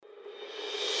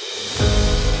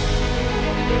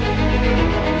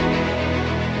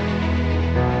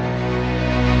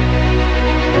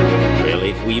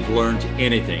we've learned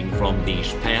anything from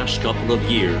these past couple of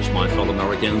years, my fellow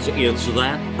Americans, it's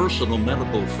that personal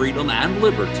medical freedom and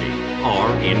liberty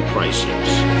are in crisis.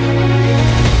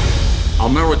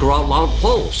 America Out Loud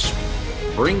Pulse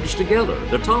brings together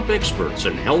the top experts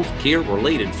in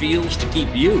healthcare-related fields to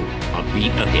keep you a beat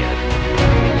ahead.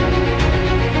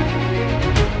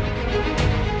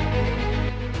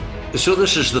 So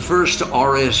this is the first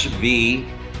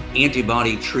RSV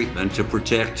antibody treatment to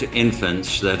protect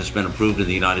infants that has been approved in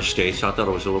the United States. I thought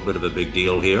it was a little bit of a big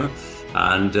deal here.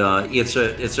 And it's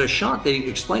a shot. They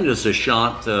explained it as a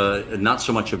shot, not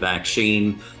so much a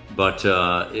vaccine, but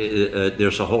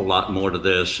there's a whole lot more to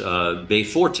this.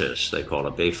 Beyfortus, they call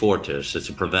it Beyfortus. It's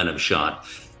a preventive shot.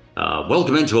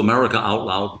 Welcome into America Out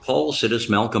Loud Pulse. It is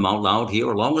Malcolm Out Loud here,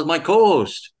 along with my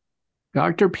co-host,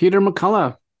 Dr. Peter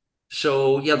McCullough.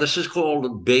 So, yeah, this is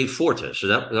called Beyfortus. Is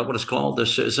that what it's called?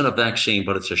 This isn't a vaccine,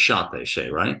 but it's a shot, they say,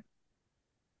 right?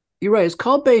 You're right. It's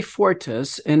called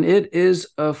Beyfortus, and it is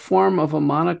a form of a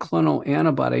monoclonal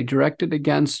antibody directed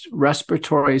against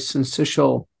respiratory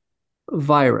syncytial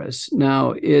virus.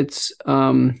 Now, its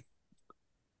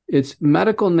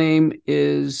medical name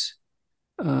is,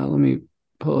 let me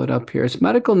pull it up here. Its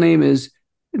medical name is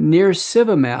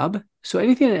nirsevimab. So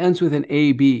anything that ends with an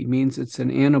AB means it's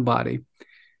an antibody.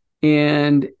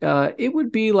 And it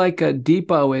would be like a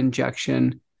depot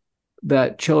injection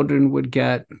that children would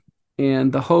get.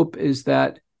 And the hope is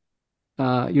that,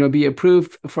 be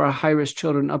approved for high-risk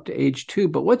children up to age 2.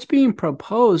 But what's being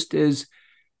proposed is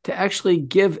to actually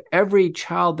give every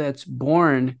child that's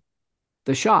born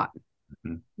the shot,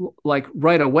 like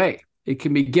right away. It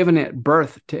can be given at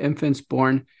birth to infants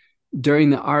born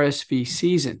during the RSV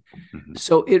season.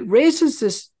 So it raises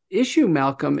this issue,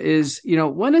 Malcolm, is,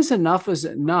 when is enough?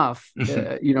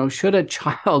 Should a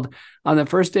child on the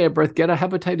first day of birth get a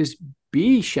hepatitis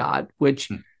B shot, which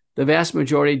the vast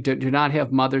majority do not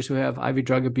have mothers who have IV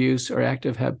drug abuse or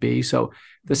active Hep B. So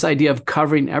this idea of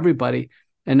covering everybody.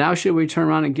 And now should we turn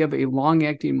around and give a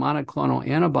long-acting monoclonal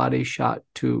antibody shot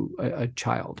to a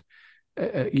child?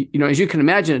 As you can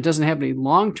imagine, it doesn't have any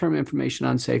long-term information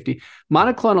on safety.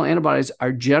 Monoclonal antibodies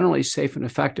are generally safe and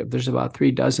effective. There's about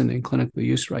 3 dozen in clinical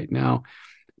use right now.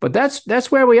 But that's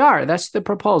where we are. That's the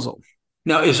proposal.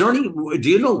 Now, do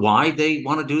you know why they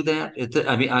want to do that?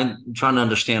 I'm trying to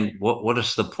understand what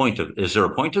is the point is there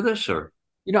a point to this, or?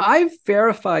 I've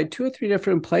verified 2 or 3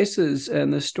 different places,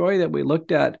 and the story that we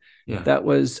looked at that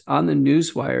was on the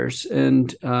news wires,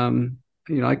 and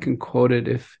I can quote it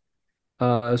if it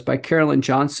was by Carolyn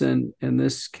Johnson, and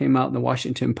this came out in the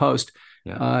Washington Post.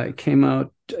 It came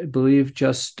out, I believe,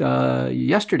 just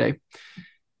yesterday.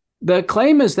 The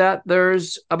claim is that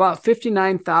there's about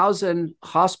 59,000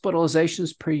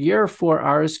 hospitalizations per year for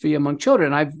RSV among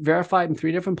children. I've verified in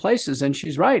 3 different places, and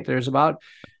she's right. There's about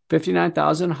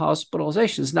 59,000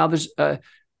 hospitalizations. Now, there's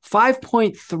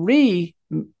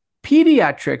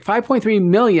 5.3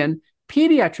 million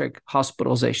pediatric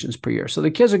hospitalizations per year. So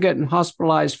the kids are getting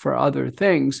hospitalized for other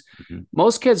things.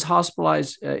 Most kids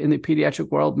hospitalized in the pediatric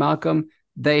world, Malcolm,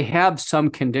 they have some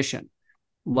condition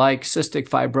like cystic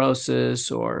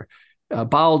fibrosis or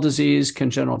bowel disease,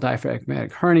 congenital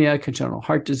diaphragmatic hernia, congenital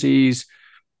heart disease,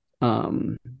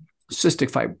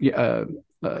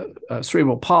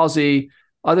 cerebral palsy,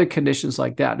 other conditions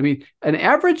like that. I mean, an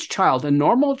average child, a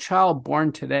normal child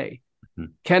born today,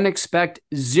 can expect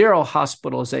 0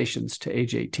 hospitalizations to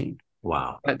age 18.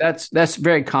 Wow. That's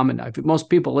very common now. Most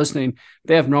people listening,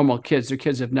 they have normal kids. Their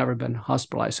kids have never been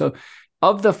hospitalized. So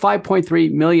of the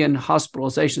 5.3 million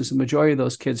hospitalizations, the majority of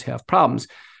those kids have problems.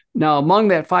 Now, among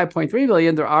that 5.3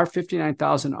 million, there are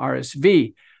 59,000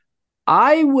 RSV.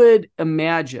 I would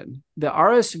imagine the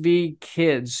RSV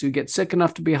kids who get sick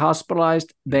enough to be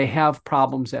hospitalized, they have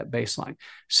problems at baseline.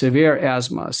 Severe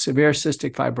asthma, severe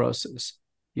cystic fibrosis,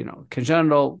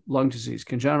 congenital lung disease,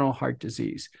 congenital heart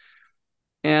disease.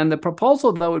 And the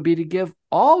proposal, though, would be to give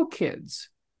all kids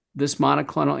this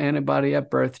monoclonal antibody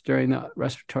at birth during the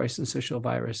respiratory syncytial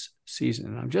virus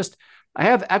season. And I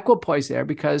have equipoise there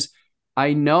because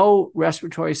I know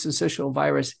respiratory syncytial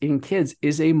virus in kids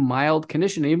is a mild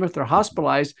condition. Even if they're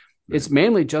hospitalized, it's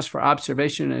mainly just for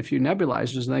observation and a few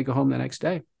nebulizers, and they go home the next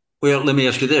day. Well, let me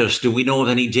ask you this. Do we know of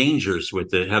any dangers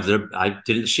with it? I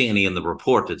didn't see any in the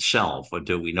report itself, but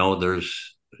do we know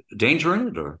there's danger in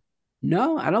it, or?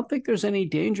 No, I don't think there's any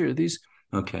danger. These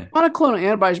Okay. monoclonal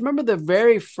antibodies, remember the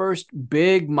very first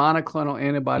big monoclonal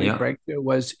antibody breakthrough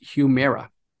was Humira.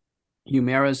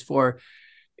 Humira is for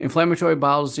inflammatory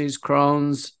bowel disease,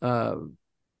 Crohn's,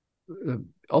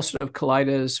 ulcerative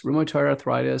colitis, rheumatoid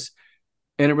arthritis.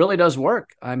 And it really does work.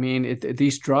 I mean,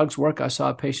 these drugs work. I saw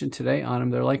a patient today on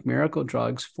them. They're like miracle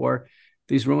drugs for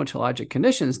these rheumatologic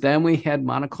conditions. Then we had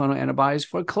monoclonal antibodies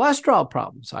for cholesterol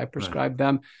problems. I prescribed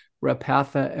them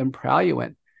Repatha and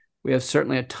Praluent. We have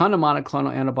certainly a ton of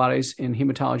monoclonal antibodies in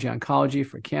hematology oncology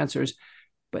for cancers,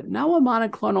 but now a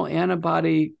monoclonal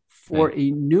antibody for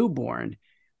a newborn.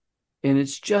 And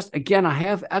it's just, again, I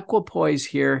have equipoise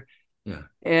here. Yeah.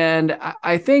 And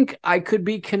I think I could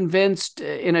be convinced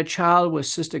in a child with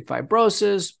cystic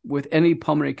fibrosis, with any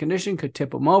pulmonary condition, could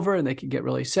tip them over and they could get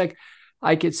really sick.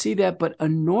 I could see that. But a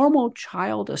normal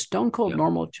child, a stone cold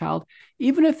normal child,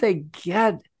 even if they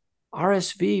get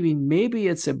RSV, I mean, maybe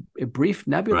it's a brief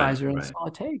nebulizer and that's all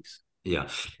it takes. Yeah.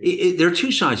 There are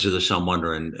two sides to this, I'm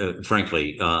wondering,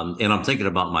 frankly, and I'm thinking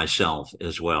about myself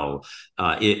as well.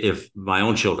 If my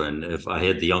own children, if I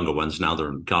had the younger ones, now they're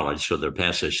in college, so they're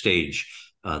past this stage,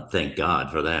 thank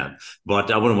God for that.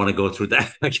 But I wouldn't want to go through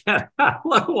that again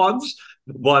once.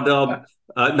 But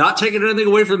not taking anything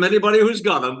away from anybody who's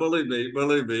got them. Believe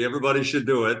me, everybody should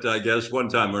do it, I guess, one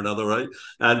time or another, right?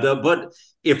 And but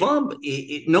if I'm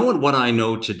knowing what I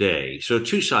know today, so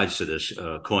two sides to this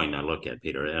coin I look at,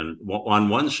 Peter. And on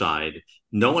one side,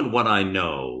 knowing what I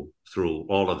know through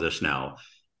all of this now,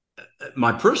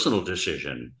 my personal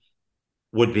decision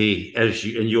would be, and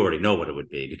you already know what it would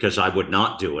be, because I would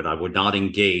not do it. I would not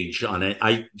engage on it.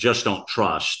 I just don't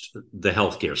trust the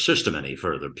healthcare system any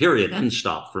further, period, end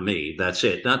stop for me. That's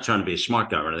it. Not trying to be a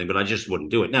smart guy or anything, but I just wouldn't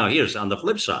do it. Now, here's on the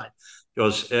flip side,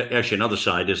 because actually another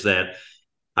side is that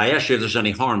I asked you if there's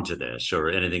any harm to this or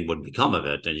anything would become of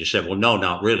it. And you said, well, no,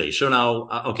 not really. So now,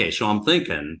 okay, so I'm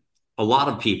thinking a lot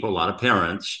of people, a lot of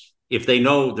parents, if they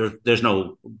know there's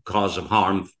no cause of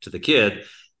harm to the kid,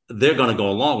 they're going to go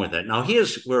along with it. Now,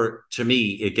 here's where, to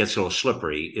me, it gets a little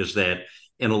slippery, is that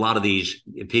in a lot of these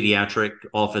pediatric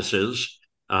offices,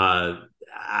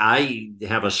 I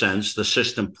have a sense the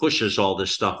system pushes all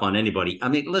this stuff on anybody. I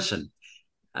mean, listen,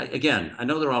 again, I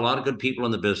know there are a lot of good people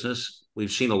in the business. We've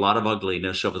seen a lot of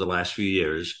ugliness over the last few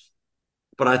years.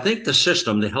 But I think the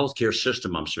system, the healthcare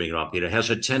system I'm speaking about, Peter, has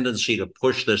a tendency to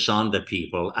push this on to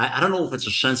people. I don't know if it's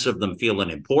a sense of them feeling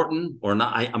important or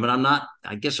not. I mean, I'm not,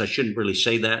 I guess I shouldn't really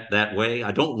say that way.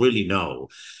 I don't really know.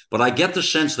 But I get the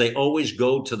sense they always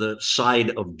go to the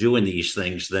side of doing these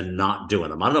things than not doing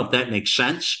them. I don't know if that makes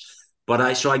sense.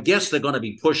 But so I guess they're going to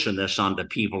be pushing this onto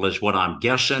people is what I'm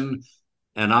guessing.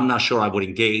 And I'm not sure I would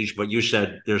engage, but you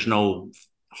said there's no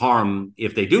harm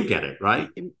if they do get it, right?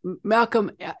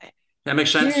 Malcolm, that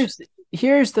makes sense.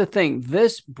 Here's the thing.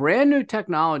 This brand new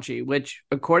technology, which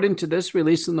according to this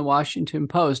release in the Washington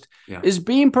Post, is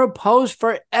being proposed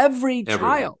for every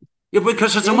child. Yeah,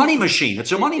 because it's a money machine.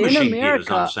 It's a money machine. In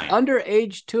America, under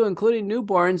age 2, including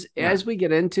newborns, as we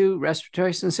get into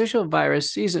respiratory syncytial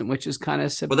virus season, which is kind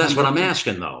of September. Well, that's what I'm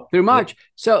asking, though. Through March.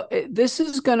 So this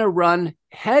is going to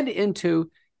head into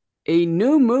a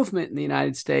new movement in the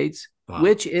United States,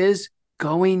 which is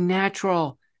going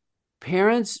natural.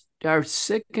 Parents are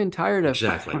sick and tired of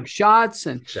shots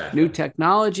and new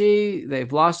technology.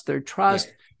 They've lost their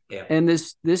trust. And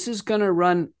this is going to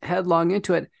run headlong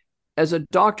into it. As a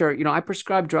doctor, I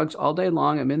prescribe drugs all day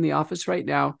long. I'm in the office right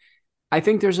now. I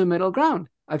think there's a middle ground.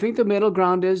 I think the middle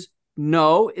ground is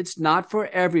no, it's not for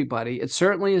everybody. It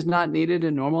certainly is not needed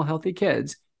in normal, healthy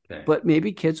kids, but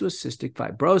maybe kids with cystic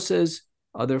fibrosis,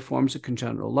 other forms of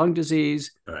congenital lung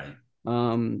disease,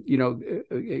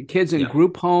 kids in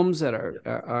group homes that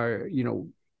are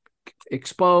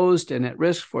exposed and at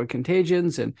risk for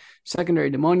contagions and secondary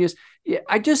pneumonias.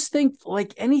 I just think,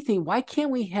 like anything, why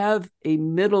can't we have a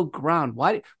middle ground?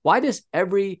 Why does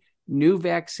every new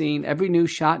vaccine, every new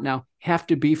shot now have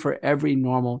to be for every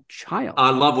normal child?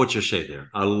 I love what you say there.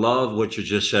 I love what you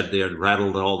just said there,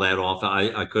 rattled all that off.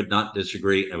 I could not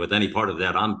disagree with any part of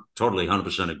that. I'm totally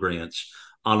 100% agreement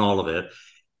on all of it.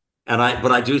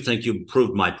 But I do think you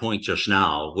proved my point just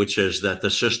now, which is that the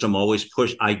system always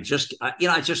push. I just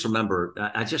remember,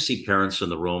 I just see parents in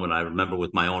the room, and I remember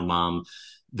with my own mom,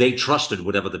 they trusted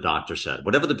whatever the doctor said.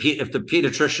 If the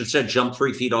pediatrician said jump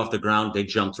 3 feet off the ground, they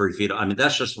jump 3 feet. I mean,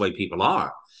 that's just the way people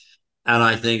are. And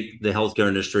I think the healthcare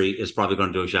industry is probably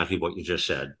going to do exactly what you just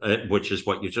said, which is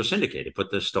what you just indicated,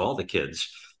 put this to all the kids.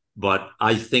 But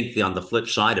I think on the flip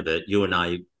side of it, you and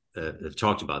I have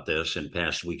talked about this in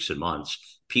past weeks and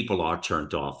months. People are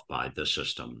turned off by the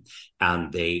system,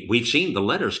 and we've seen the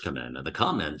letters come in and the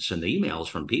comments and the emails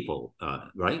from people,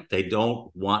 right? They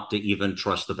don't want to even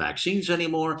trust the vaccines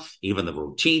anymore, even the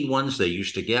routine ones they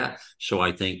used to get. So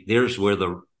I think there's where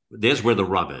the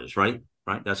rub is, right?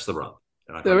 Right. That's the rub.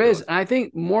 There is. And I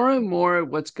think more and more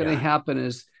what's going to happen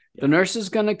is the nurse is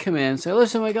going to come in and say,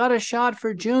 listen, we got a shot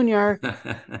for Junior.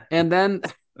 and then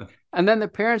the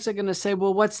parents are going to say,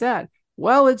 well, what's that?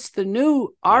 Well, it's the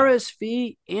new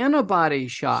RSV antibody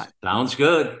shot. Sounds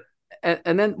good.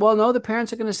 And then, well, no, the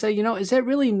parents are going to say, is that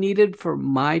really needed for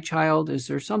my child? Is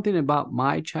there something about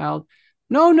my child?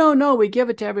 No, we give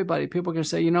it to everybody. People are going to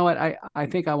say, you know what, I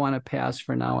think I want to pass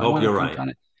for now. I hope you're right. On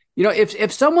it.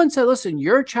 If someone said, listen,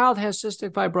 your child has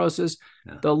cystic fibrosis,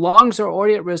 the lungs are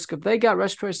already at risk. If they got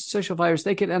respiratory syncytial virus,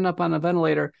 they could end up on a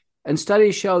ventilator. And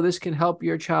studies show this can help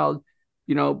your child,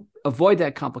 avoid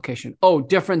that complication. Oh,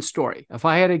 different story. If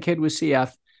I had a kid with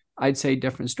CF, I'd say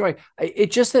different story.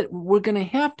 It's just that we're going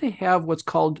to have what's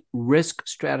called risk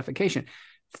stratification.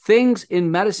 Things in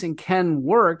medicine can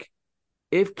work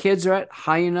if kids are at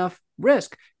high enough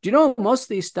risk. Do you know most of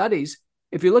these studies,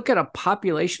 if you look at a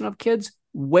population of kids,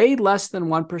 way less than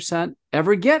 1%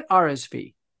 ever get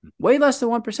RSV. Way less than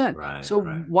 1%. Right, so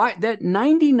why that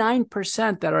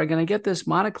 99% that are going to get this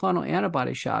monoclonal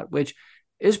antibody shot, which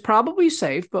is probably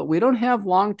safe, but we don't have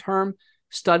long-term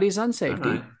studies on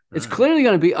safety. It's clearly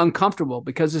going to be uncomfortable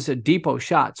because it's a depot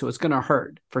shot, so it's going to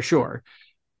hurt for sure.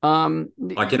 I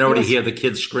can already hear the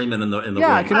kids screaming in the room.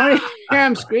 I can already hear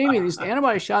them screaming. These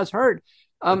antibody shots hurt.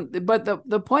 But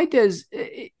the point is,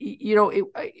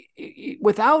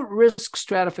 without risk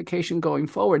stratification going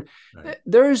forward,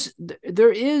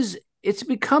 it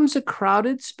becomes a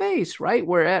crowded space, right?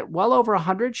 We're at well over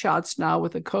 100 shots now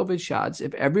with the COVID shots.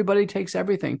 If everybody takes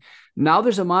everything, now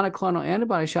there's a monoclonal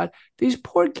antibody shot. These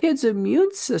poor kids'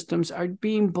 immune systems are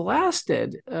being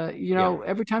blasted,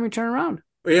 every time you turn around.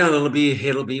 Yeah,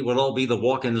 we'll all be the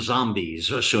walking zombies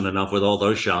soon enough with all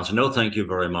those shots. No, thank you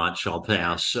very much. I'll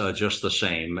pass just the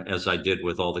same as I did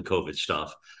with all the COVID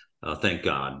stuff. Thank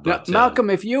God. But now, Malcolm,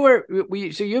 if you were,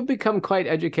 so you've become quite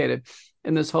educated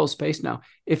in this whole space now.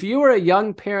 If you were a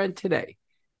young parent today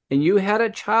and you had a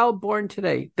child born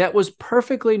today that was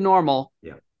perfectly normal,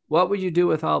 what would you do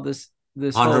with all this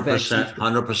 100%,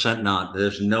 100% not.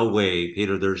 There's no way,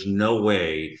 Peter, there's no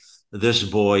way this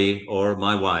boy or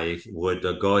my wife would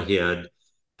go ahead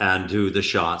and do the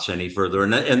shots any further.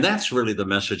 And that's really the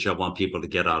message I want people to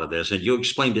get out of this. And you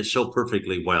explained it so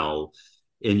perfectly well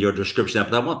in your description.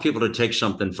 But I want people to take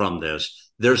something from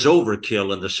this. There's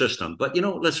overkill in the system. But,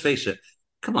 let's face it.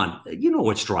 Come on. You know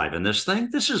what's driving this thing?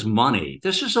 This is money.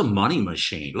 This is a money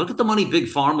machine. Look at the money Big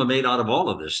Pharma made out of all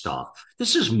of this stuff.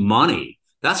 This is money.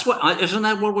 Isn't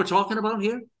that what we're talking about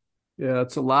here? Yeah,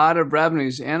 it's a lot of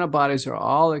revenues. Antibodies are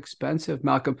all expensive,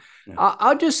 Malcolm. Yeah.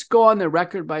 I'll just go on the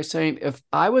record by saying if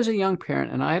I was a young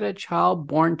parent and I had a child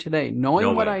born today,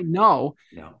 knowing what I know,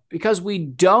 because we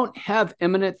don't have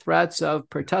imminent threats of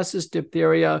pertussis,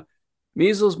 diphtheria,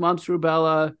 measles, mumps,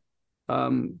 rubella,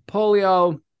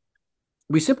 polio,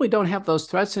 we simply don't have those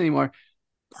threats anymore.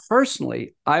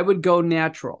 Personally, I would go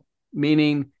natural,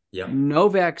 meaning no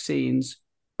vaccines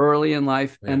early in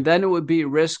life, and then it would be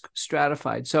risk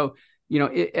stratified. So,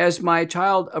 as my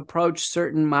child approached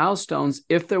certain milestones,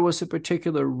 if there was a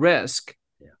particular risk,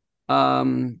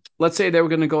 let's say they were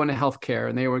going to go into healthcare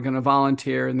and they were going to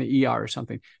volunteer in the ER or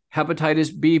something,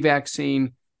 hepatitis B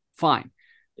vaccine, fine.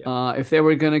 If they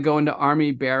were going to go into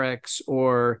Army barracks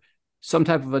or some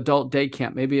type of adult day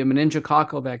camp, maybe a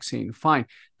meningococcal vaccine, fine.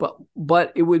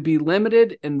 But it would be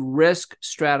limited and risk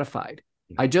stratified.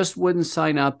 I just wouldn't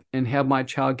sign up and have my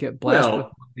child get blessed with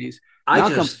these.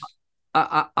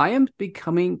 I am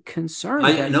becoming concerned.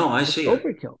 I see it.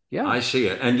 Overkill. Yeah, I see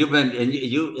it. And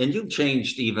you've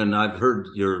changed even. I've heard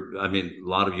a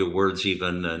lot of your words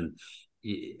even, and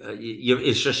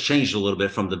it's just changed a little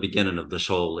bit from the beginning of this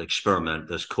whole experiment,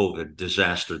 this COVID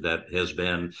disaster that has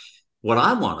been. What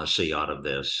I want to see out of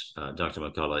this, Dr.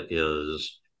 McCullough,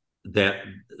 is that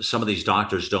some of these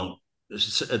doctors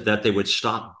that they would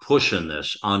stop pushing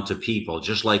this onto people,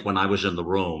 just like when I was in the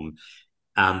room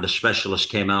and the specialist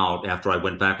came out after I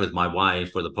went back with my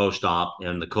wife for the post-op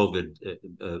and the COVID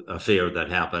affair that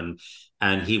happened.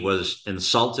 And he was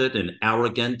insulted and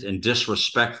arrogant and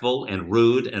disrespectful and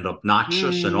rude and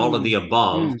obnoxious and all of the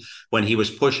above when he was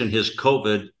pushing his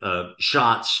COVID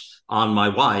shots on my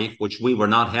wife, which we were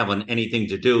not having anything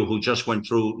to do, who just went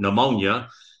through pneumonia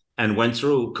and went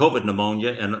through COVID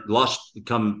pneumonia and lost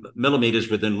come millimeters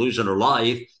within losing her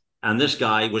life. And this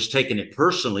guy was taking it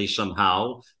personally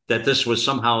somehow, that this was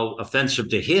somehow offensive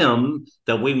to him,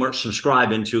 that we weren't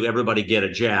subscribing to everybody get a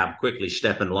jab, quickly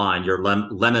step in line. Your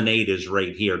lemonade is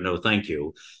right here. No, thank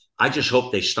you. I just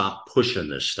hope they stop pushing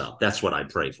this stuff. That's what I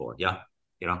pray for. Yeah.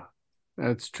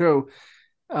 That's true.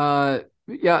 I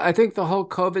think the whole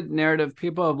COVID narrative,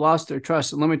 people have lost their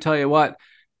trust. And let me tell you what,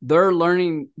 they're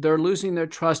losing their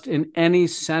trust in any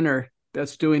center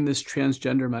that's doing this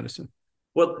transgender medicine.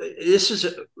 Well, this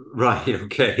is right.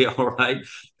 Okay. All right.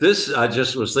 This, I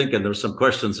just was thinking there's some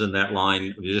questions in that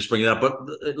line. You just bring it up. But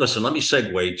listen, let me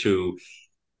segue to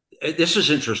this is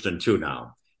interesting too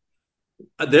now.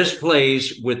 This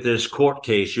plays with this court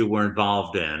case you were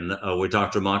involved in with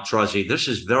Dr. Mark Trozzi. This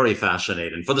is very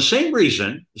fascinating. For the same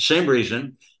reason,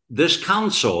 this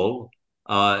counsel,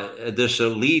 this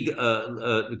lead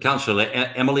counselor,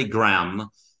 Emily Graham,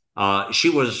 she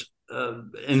was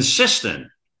insistent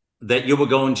that you were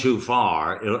going too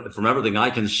far from everything I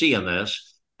can see in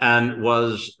this, and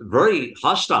was very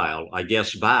hostile, I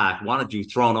guess, back, wanted you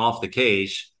thrown off the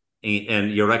case,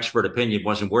 and your expert opinion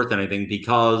wasn't worth anything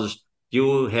because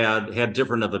you had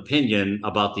different of opinion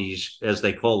about these, as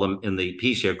they call them in the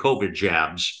piece here, COVID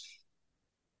jabs.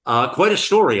 Quite a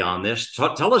story on this.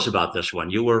 Tell us about this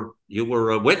one. You were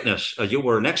a witness. You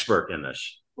were an expert in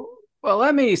this. Well,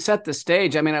 let me set the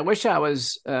stage. I mean, I wish I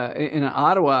was in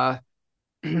Ottawa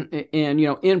and,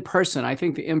 in person. I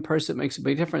think the in person makes a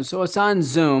big difference. So it's on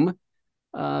Zoom.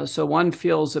 So one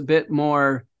feels a bit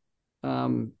more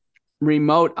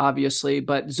remote, obviously,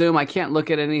 but Zoom, I can't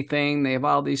look at anything. They have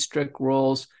all these strict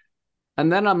rules.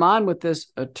 And then I'm on with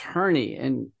this attorney,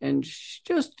 and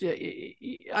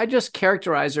I just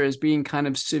characterize her as being kind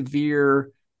of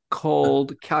severe,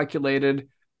 cold, calculated.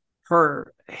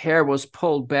 Her hair was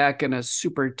pulled back in a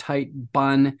super tight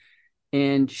bun,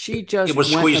 and she just it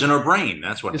was squeezing her brain.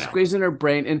 That's what happened. Squeezing her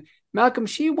brain. And Malcolm,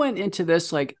 she went into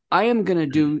this like, I am going to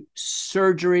do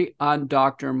surgery on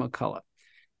Dr. McCullough,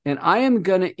 and I am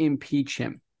going to impeach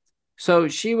him. So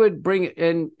she would bring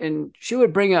in, and she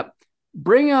would bring up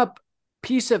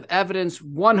piece of evidence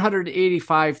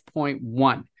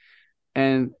 185.1.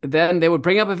 And then they would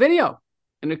bring up a video,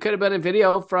 and it could have been a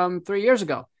video from 3 years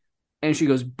ago. And she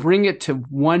goes, bring it to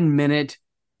 1 minute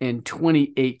and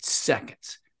 28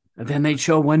 seconds. And then they'd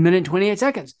show 1 minute and 28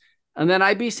 seconds. And then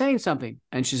I'd be saying something.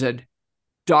 And she said,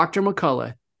 Dr.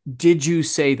 McCullough, did you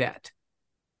say that?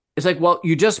 It's like, well,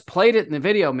 you just played it in the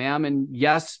video, ma'am. And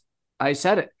yes, I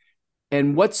said it.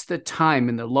 And what's the time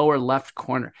in the lower left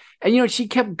corner? And, she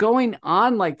kept going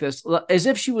on like this, as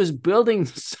if she was building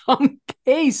some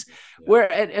case where,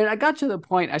 and I got to the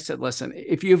point, I said, listen,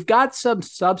 if you've got some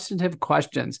substantive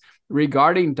questions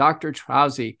regarding Dr.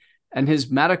 Trozzi and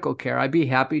his medical care, I'd be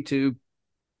happy to,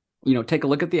 take a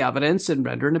look at the evidence and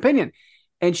render an opinion.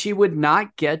 And she would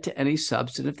not get to any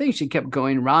substantive things. She kept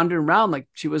going round and round like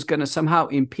she was going to somehow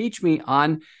impeach me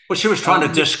on. Well, she was trying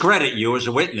to discredit you as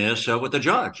a witness with the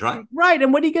judge, right? Right.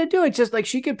 And what are you going to do? It's just like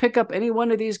she could pick up any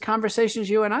one of these conversations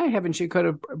you and I have, and she could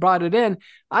have brought it in.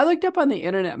 I looked up on the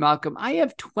internet, Malcolm. I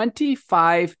have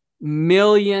 25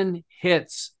 million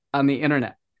hits on the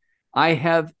internet. I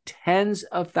have tens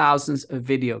of thousands of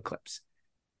video clips.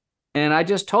 And I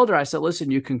just told her, I said, listen,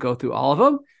 you can go through all of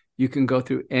them. You can go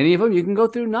through any of them. You can go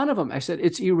through none of them. I said,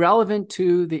 it's irrelevant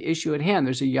to the issue at hand.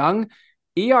 There's a young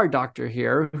ER doctor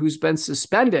here who's been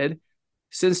suspended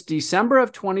since December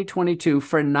of 2022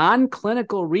 for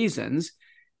non-clinical reasons.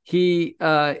 He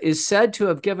is said to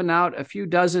have given out a few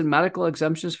dozen medical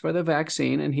exemptions for the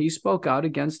vaccine, and he spoke out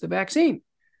against the vaccine.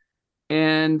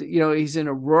 And, he's in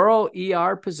a rural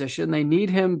ER position. They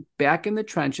need him back in the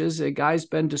trenches. The guy's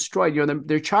been destroyed.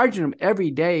 They're charging him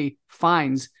every day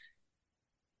fines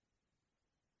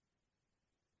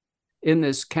in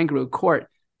this kangaroo court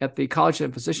at the College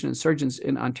of Physicians and Surgeons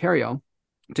in Ontario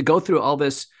to go through all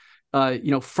this,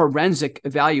 forensic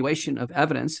evaluation of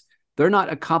evidence. They're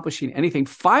not accomplishing anything.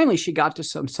 Finally, she got to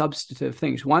some substantive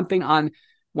things. One thing on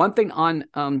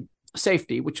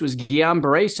safety, which was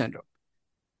Guillain-Barré syndrome.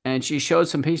 And she showed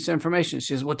some piece of information.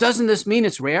 She says, well, doesn't this mean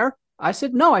it's rare? I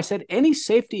said, no. I said, any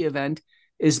safety event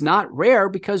is not rare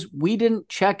because we didn't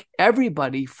check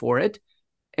everybody for it,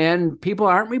 and people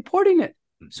aren't reporting it.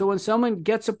 So when someone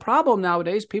gets a problem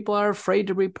nowadays, people are afraid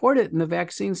to report it in the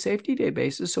vaccine safety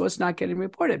databases, so it's not getting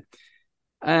reported.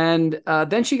 And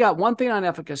then she got one thing on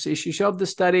efficacy. She showed the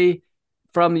study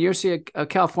from the University of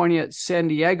California at San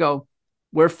Diego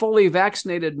where fully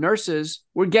vaccinated nurses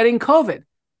were getting COVID.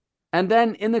 And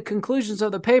then in the conclusions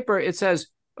of the paper, it says,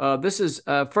 this is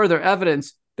further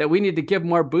evidence that we need to give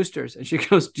more boosters. And she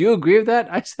goes, do you agree with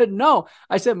that? I said, no.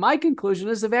 I said, my conclusion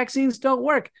is the vaccines don't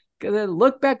work. And then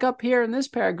look back up here in this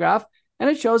paragraph, and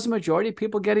it shows the majority of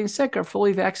people getting sick are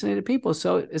fully vaccinated people.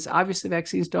 So it's obviously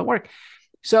vaccines don't work.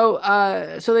 So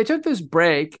they took this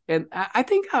break, and I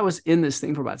think I was in this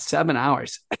thing for about 7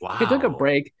 hours. Wow. I took a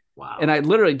break, wow. And I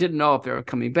literally didn't know if they were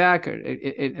coming back.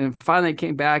 And finally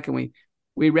came back, and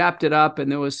we wrapped it up,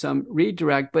 and there was some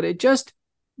redirect. But it just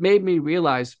made me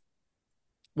realize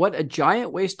what a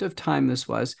giant waste of time this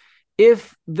was.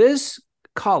 If this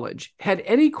college had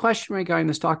any question regarding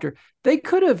this doctor, they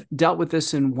could have dealt with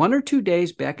this in 1 or 2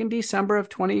 days back in December of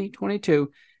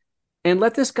 2022 and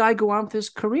let this guy go on with his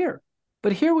career.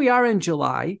 But here we are in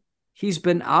July. He's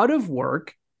been out of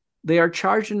work. They are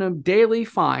charging him daily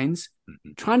fines,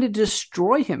 trying to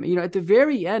destroy him. At the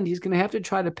very end, he's going to have to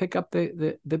try to pick up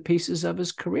the pieces of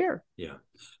his career. Yeah.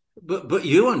 But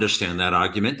you understand that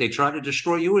argument. They try to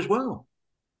destroy you as well.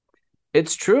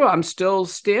 It's true. I'm still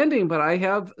standing, but I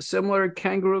have a similar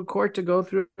kangaroo court to go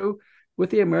through with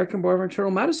the American Board of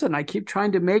Internal Medicine. I keep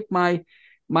trying to make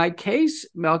my case,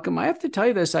 Malcolm. I have to tell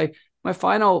you this.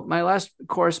 My last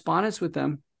correspondence with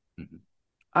them,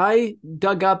 I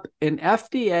dug up an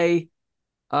FDA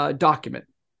document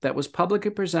that was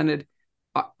publicly presented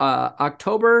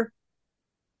October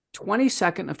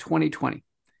 22nd of 2020.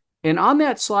 And on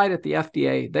that slide at the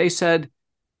FDA, they said,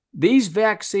 these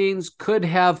vaccines could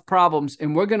have problems,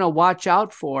 and we're going to watch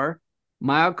out for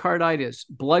myocarditis,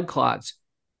 blood clots,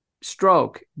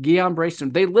 stroke, Guillain-Barré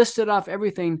syndrome. They listed off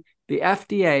everything, the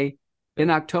FDA, in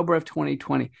October of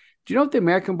 2020. Do you know what the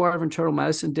American Board of Internal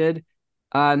Medicine did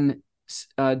on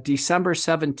December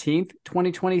 17th,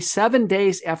 2020, 7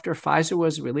 days after Pfizer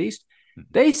was released?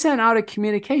 They sent out a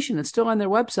communication that's still on their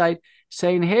website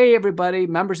saying, hey, everybody,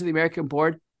 members of the American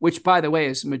Board, which, by the way,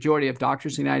 is the majority of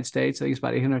doctors in the United States. I think it's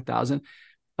about 800,000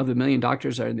 of the million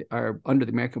doctors are under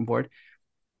the American Board.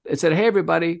 It said, hey,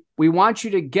 everybody, we want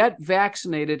you to get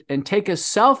vaccinated and take a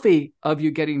selfie of you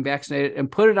getting vaccinated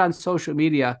and put it on social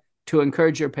media to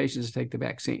encourage your patients to take the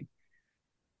vaccine.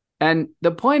 And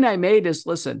the point I made is,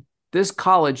 listen, this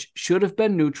college should have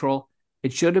been neutral.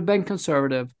 It should have been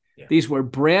conservative. Yeah. These were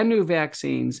brand new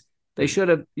vaccines. They should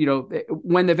have,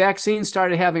 when the vaccine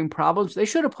started having problems, they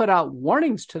should have put out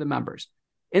warnings to the members.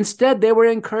 Instead, they were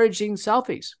encouraging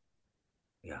selfies.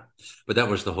 Yeah, but that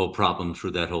was the whole problem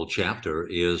through that whole chapter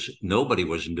is nobody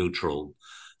was neutral.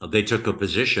 They took a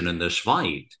position in this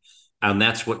fight, and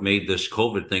that's what made this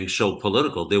COVID thing so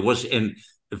political. There was, in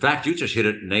fact, you just hit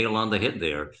it nail on the head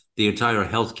there. The entire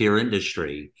healthcare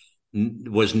industry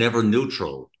was never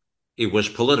neutral. It was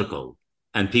political.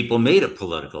 And people made it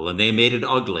political, and they made it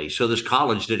ugly. So this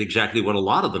college did exactly what a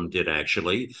lot of them did,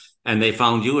 actually. And they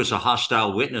found you as a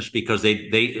hostile witness because they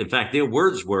in fact, their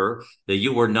words were that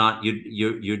you were not,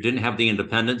 you didn't have the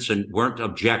independence and weren't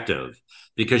objective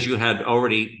because you had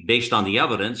already, based on the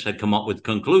evidence, had come up with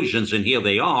conclusions. And here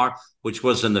they are, which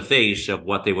was in the face of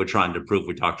what they were trying to prove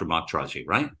with Dr. Mark Trozzi,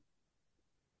 right?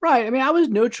 Right. I mean, I was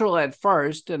neutral at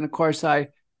first. And of course, I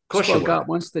spoke out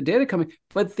once the data coming.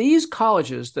 But these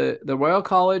colleges, the Royal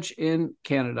College in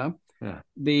Canada,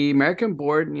 the American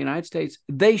Board in the United States,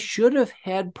 they should have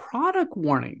had product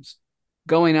warnings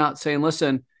going out saying,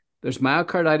 listen, there's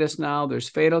myocarditis now, there's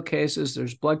fatal cases,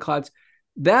 there's blood clots.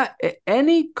 That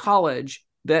any college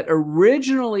that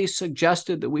originally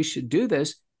suggested that we should do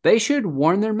this, they should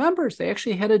warn their members. They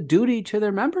actually had a duty to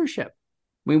their membership.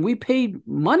 I mean, we paid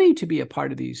money to be a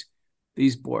part of these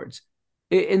boards.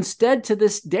 Instead, to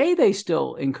this day, they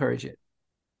still encourage it.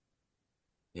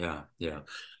 Yeah, yeah.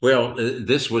 Well,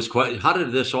 this was quite. How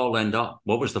did this all end up?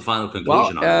 What was the final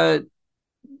conclusion on it?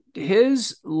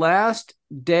 His last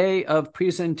day of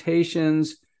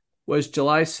presentations was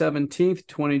July 17th,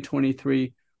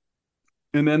 2023.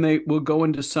 And then they will go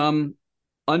into some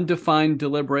undefined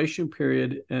deliberation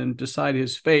period and decide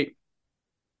his fate.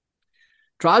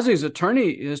 Trozzi's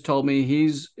attorney has told me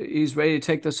he's ready to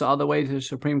take this all the way to the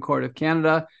Supreme Court of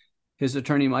Canada. His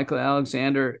attorney, Michael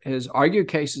Alexander, has argued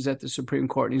cases at the Supreme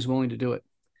Court, and he's willing to do it.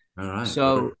 All right.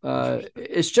 So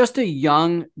it's just a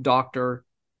young doctor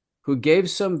who gave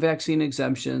some vaccine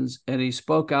exemptions, and he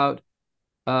spoke out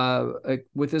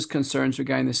with his concerns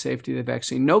regarding the safety of the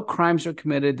vaccine. No crimes are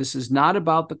committed. This is not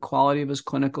about the quality of his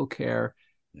clinical care.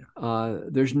 Yeah.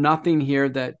 There's nothing here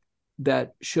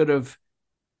that should have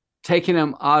taken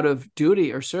him out of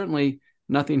duty, or certainly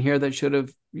nothing here that should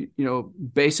have,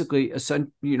 basically,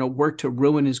 worked to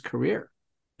ruin his career.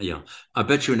 Yeah. I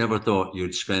bet you never thought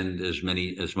you'd spend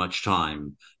as much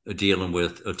time dealing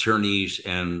with attorneys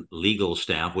and legal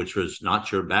staff, which was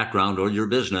not your background or your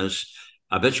business.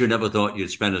 I bet you never thought you'd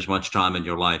spend as much time in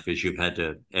your life as you've had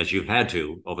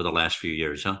to over the last few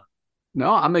years, huh?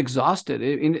 No, I'm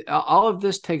exhausted. All of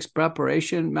this takes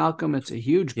preparation, Malcolm. It's a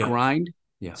huge grind.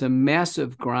 Yeah. It's a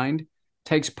massive grind.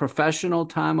 Takes professional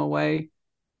time away.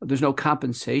 There's no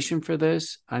compensation for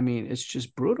this. I mean, it's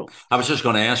just brutal. I was just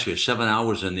going to ask you, 7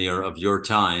 hours in there of your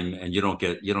time, and you don't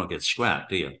get sweat,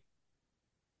 do you?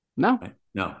 No, right?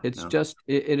 No. It's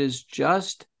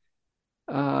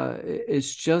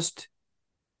just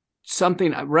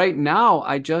something right now.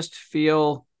 I just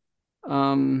feel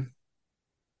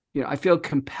I feel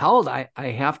compelled. I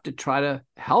have to try to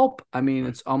help. I mean, Right,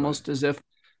 it's almost right. as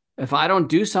if I don't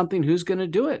do something, who's going to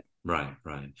do it? Right,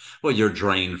 right. Well, you're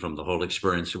drained from the whole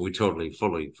experience. We totally,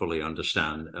 fully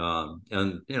understand.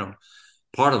 And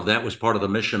part of that was part of the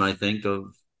mission, I think,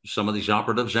 of some of these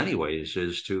operatives, anyways,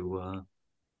 is to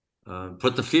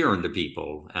put the fear into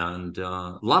people. And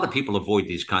a lot of people avoid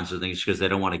these kinds of things because they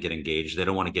don't want to get engaged, they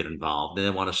don't want to get involved, they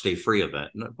want to stay free of it.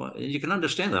 And you can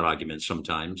understand that argument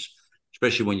sometimes,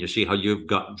 especially when you see how you've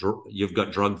got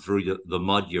drugged through the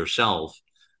mud yourself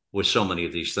with so many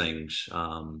of these things.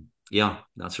 Yeah,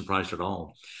 not surprised at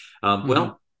all. Mhm.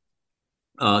 Well,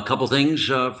 a couple things,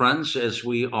 friends, as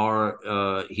we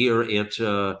are here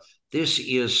at this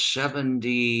is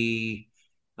 70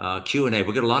 Q&A.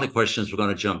 We've got a lot of questions we're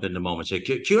going to jump into moments.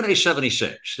 Q&A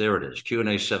 76. There it is.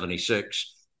 Q&A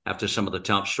 76 after some of the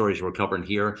top stories we're covering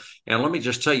here. And let me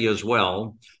just tell you as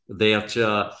well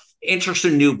that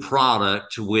interesting new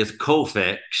product with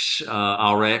Cofix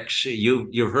RX.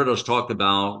 You've heard us talk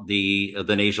about the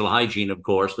nasal hygiene, of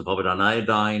course, the povidone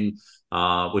iodine,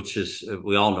 which is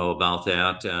we all know about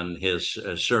that, and has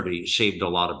certainly saved a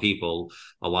lot of people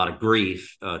a lot of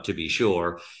grief, to be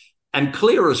sure. And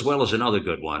Clear as well as another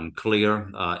good one.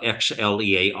 Clear,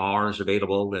 XLEAR is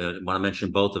available. I want to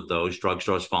mention both of those,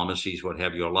 drugstores, pharmacies, what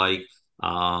have you like.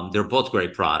 They're both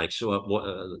great products.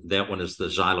 So, that one is the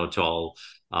xylitol.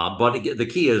 But the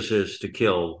key is to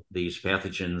kill these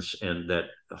pathogens and that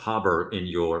harbor in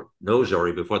your nose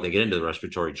area before they get into the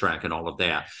respiratory tract and all of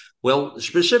that. Well,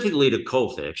 specifically to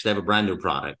Cofix, they have a brand new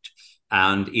product,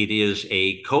 and it is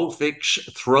a Cofix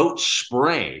throat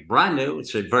spray, brand new.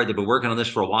 They've been working on this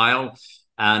for a while,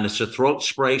 and it's a throat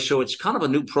spray. So it's kind of a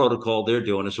new protocol they're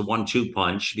doing. It's a 1-2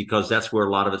 punch because that's where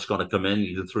a lot of it's going to come in,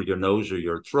 either through your nose or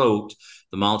your throat,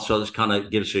 the mouth. So this kind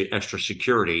of gives you extra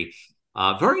security.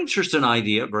 Very interesting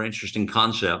idea, very interesting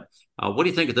concept. What do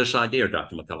you think of this idea,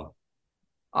 Dr. McCullough?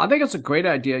 I think it's a great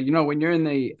idea. When you're in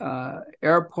the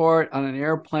airport on an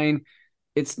airplane,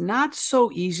 it's not so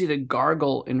easy to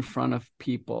gargle in front of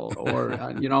people, or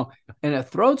and a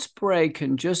throat spray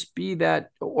can just be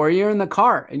that. Or you're in the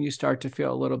car and you start to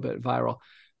feel a little bit viral.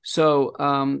 So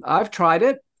I've tried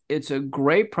it. It's a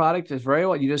great product. It's very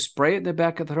well. You just spray it in the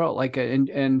back of the throat,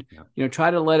 and Yeah.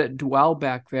 try to let it dwell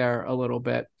back there a little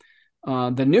bit.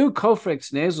 The new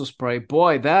Cofix nasal spray,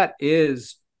 boy, that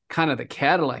is kind of the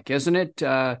Cadillac, isn't it?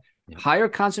 Yeah. Higher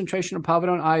concentration of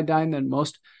povidone iodine than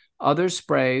most other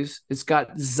sprays. It's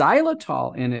got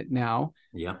xylitol in it now,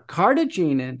 Yeah.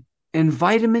 cartagena, and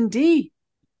vitamin D.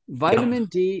 Yep. Vitamin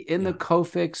D in the Yeah.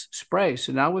 Cofix spray.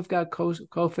 So now we've got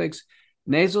Cofix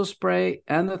nasal spray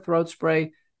and the throat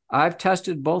spray. I've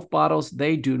tested both bottles.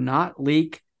 They do not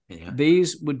leak. Yeah.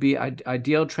 These would be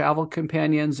ideal travel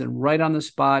companions and right on the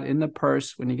spot in the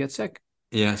purse when you get sick.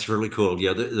 Yeah, it's really cool.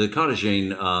 Yeah, the carnitine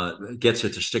gets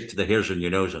it to stick to the hairs in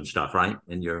your nose and stuff, right?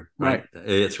 And your right, Right.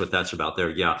 it's what that's about there.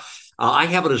 Yeah, I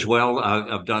have it as well.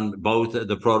 I've done both.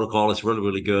 The protocol is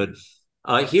really good.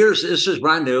 This is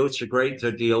brand new. It's a great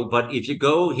deal. But if you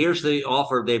go, here's the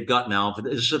offer they've got now.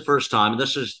 This is the first time, and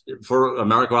this is for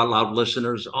America Out Loud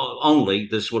listeners only.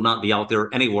 This will not be out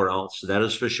there anywhere else. That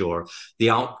is for sure.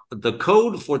 The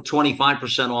code for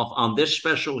 25% off on this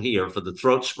special here for the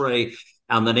throat spray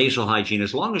and the nasal hygiene,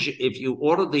 as long as if you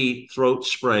order the throat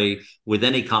spray with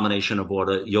any combination of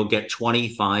order, you'll get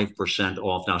 25%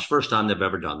 off. Now, it's the first time they've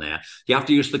ever done that. You have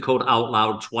to use the code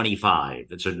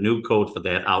OUTLOUD25. It's a new code for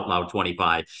that,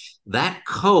 OUTLOUD25. That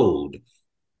code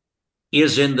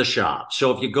is in the shop.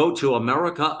 So if you go to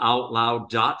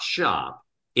americaoutloud.shop,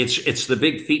 it's the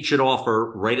big featured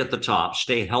offer right at the top.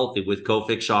 Stay healthy with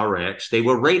Cofix RX. They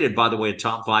were rated, by the way, a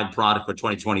top 5 product for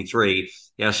 2023.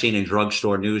 Yeah, seen in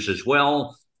drugstore news as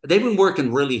well. They've been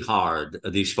working really hard.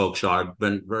 These folks are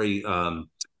been very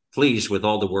pleased with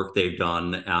all the work they've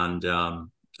done, and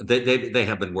they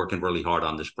have been working really hard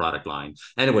on this product line.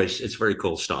 Anyways, it's very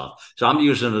cool stuff. So I'm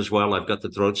using it as well. I've got the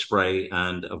throat spray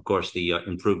and, of course, the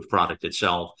improved product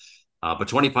itself. But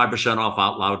 25% off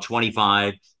Out Loud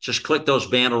 25. Just click those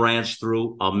banner ads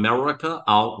through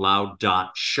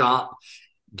americaoutloud.shop.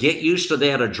 Get used to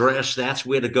that address. That's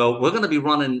where to go. We're going to be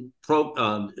running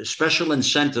special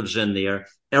incentives in there.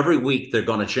 Every week they're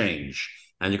going to change.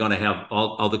 And you're going to have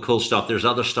all the cool stuff. There's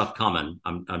other stuff coming.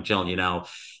 I'm telling you now.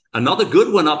 Another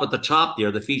good one up at the top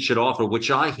there, the featured offer,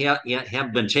 which I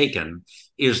have been taken,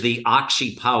 is the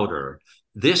Oxy powder.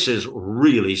 This is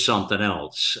really something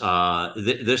else.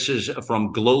 This is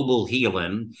from Global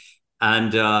Healing.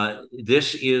 And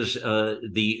this is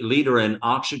the leader in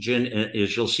oxygen,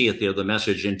 as you'll see it there, the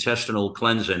message, intestinal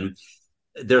cleansing.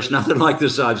 There's nothing like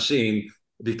this I've seen.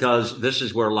 because this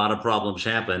is where a lot of problems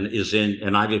happen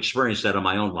and I've experienced that in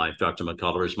my own life, Dr.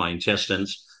 McCullough, is my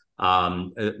intestines,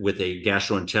 with the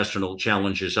gastrointestinal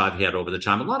challenges I've had over the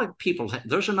time. A lot of people,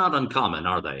 those are not uncommon,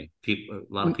 are they? A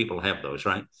lot of people have those,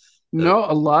 right? No,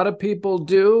 a lot of people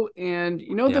do. And,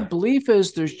 the Yeah. belief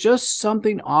is there's just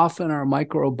something off in our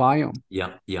microbiome.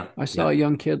 Yeah. I saw a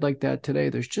young kid like that today.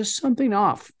 There's just something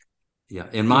off. Yeah.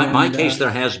 In my case,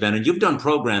 there has been, and you've done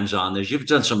programs on this. You've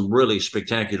done some really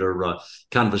spectacular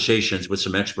conversations with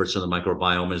some experts in the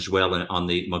microbiome as well on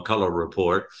the McCullough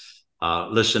report.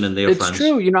 Listen in there, friends. It's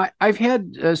true. I've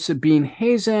had Sabine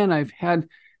Hazen. I've had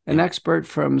an expert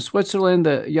from Switzerland.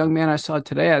 The young man I saw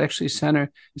today, I'd actually sent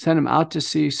him out to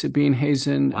see Sabine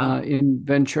Hazen in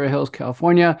Ventura Hills,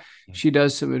 California. She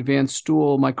does some advanced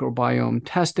stool microbiome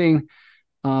testing.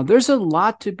 There's a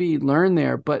lot to be learned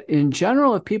there. But in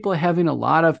general, if people are having a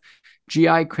lot of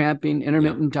GI cramping,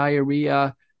 intermittent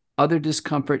diarrhea, other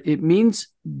discomfort, it means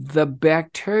the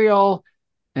bacterial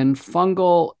and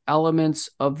fungal elements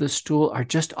of the stool are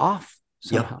just off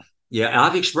somehow. Yeah,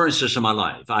 I've experienced this in my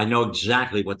life. I know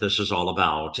exactly what this is all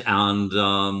about.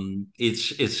 And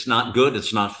it's not good.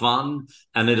 It's not fun.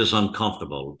 And it is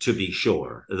uncomfortable, to be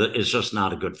sure. It's just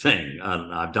not a good thing.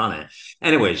 And I've done it.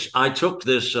 Anyways, I took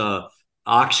this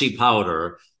oxy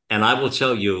powder, and I will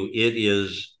tell you, it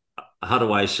is, how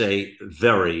do I say,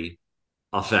 very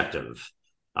effective.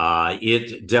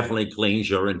 It definitely cleans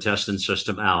your intestine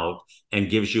system out and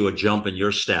gives you a jump in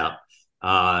your step.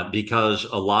 Because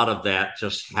a lot of that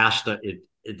just has to,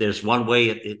 there's one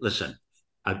way, listen,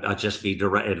 I'll just be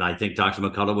direct, and I think Dr.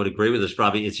 McCullough would agree with this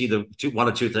probably. It's either one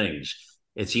of two things.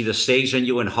 It's either stays in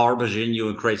you and harbors in you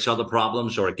and creates other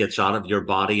problems, or it gets out of your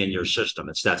body and your system.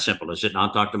 It's that simple. Is it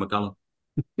not, Dr. McCullough?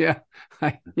 Yeah.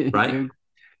 Right?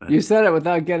 You said it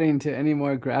without getting into any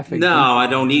more graphic. No, I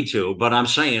don't need to, but I'm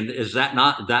saying, is that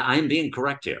not that I'm being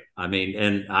correct here? I mean,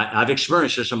 and I've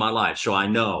experienced this in my life, so I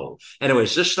know.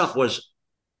 Anyways, this stuff was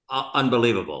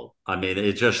unbelievable. I mean,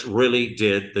 it just really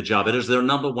did the job. It is their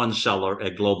number one seller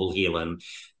at Global Healing.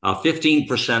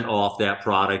 15% off that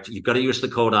product. You've got to use the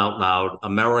code OUTLOUD,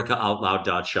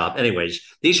 AmericaOutloud.shop. Anyways,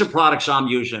 these are products I'm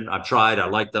using. I've tried. I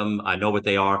like them. I know what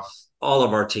they are. All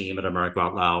of our team at America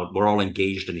Out Loud, we're all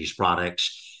engaged in these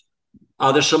products.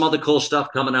 There's some other cool stuff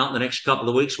coming out in the next couple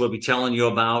of weeks we'll be telling you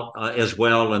about as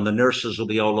well, and the nurses will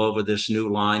be all over this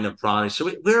new line of products.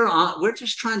 So we're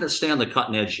just trying to stay on the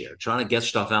cutting edge here, trying to get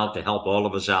stuff out to help all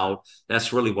of us out.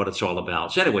 That's really what it's all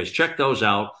about. So anyways, check those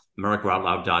out,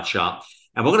 AmericaOutloud.shop.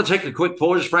 And we're going to take a quick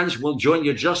pause, friends. We'll join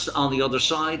you just on the other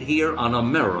side here on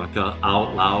America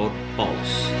Out Loud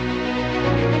Pulse.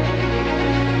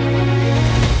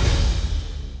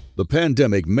 The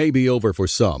pandemic may be over for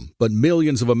some, but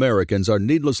millions of Americans are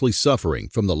needlessly suffering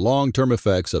from the long-term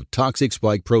effects of toxic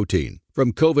spike protein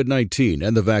from COVID-19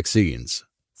 and the vaccines.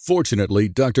 Fortunately,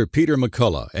 Dr. Peter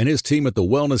McCullough and his team at the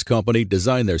Wellness Company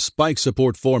designed their spike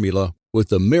support formula with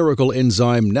the miracle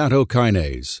enzyme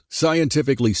nattokinase,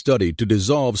 scientifically studied to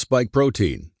dissolve spike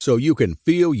protein so you can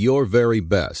feel your very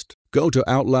best. Go to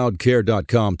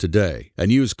OutLoudCare.com today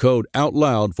and use code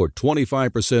OUTLOUD for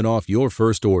 25% off your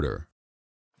first order.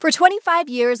 For 25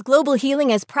 years, Global Healing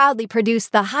has proudly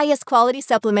produced the highest quality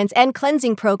supplements and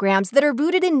cleansing programs that are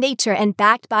rooted in nature and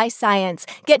backed by science.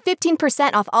 Get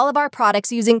 15% off all of our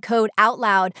products using code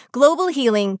OUTLOUD. Global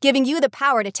Healing, giving you the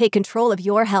power to take control of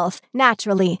your health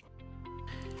naturally.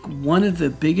 One of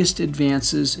the biggest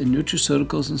advances in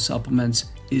nutraceuticals and supplements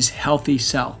is Healthy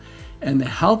Cell. And the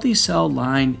Healthy Cell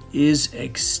line is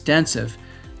extensive.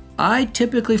 I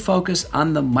typically focus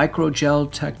on the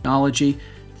microgel technology.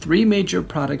 3 major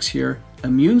products here: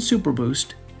 Immune Super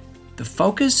Boost, the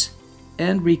Focus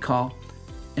and Recall,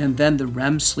 and then the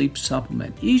REM Sleep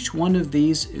Supplement. Each one of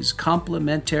these is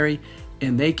complementary,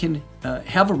 and they can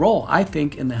have a role, I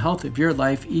think, in the health of your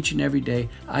life each and every day.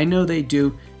 I know they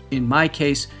do in my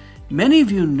case. Many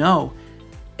of you know,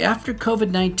 after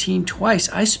COVID-19 twice,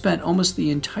 I spent almost the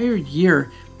entire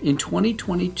year in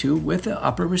 2022 with an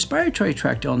upper respiratory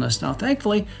tract illness. Now,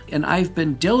 thankfully, and I've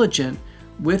been diligent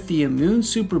with the Immune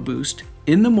Super Boost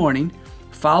in the morning,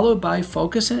 followed by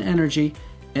Focus and Energy,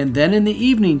 and then in the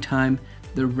evening time,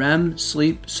 the REM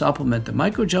Sleep Supplement. The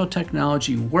microgel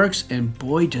technology works, and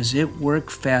boy, does it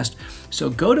work fast. So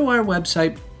go to our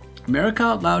website, America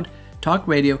Out Loud Talk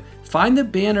Radio, find the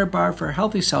banner bar for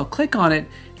Healthy Cell, click on it,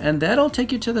 and that'll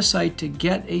take you to the site to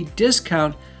get a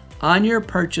discount on your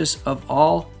purchase of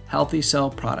all Healthy Cell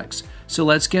products. So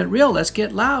let's get real, let's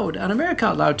get loud on America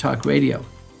Out Loud Talk Radio.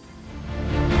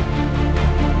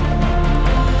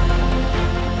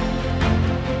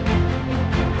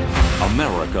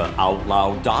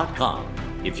 AmericaOutloud.com.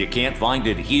 If you can't find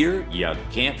it here, you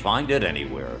can't find it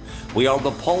anywhere. We are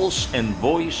the pulse and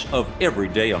voice of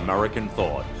everyday American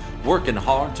thought, working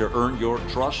hard to earn your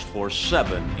trust for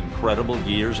 7 incredible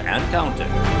years and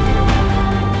counting.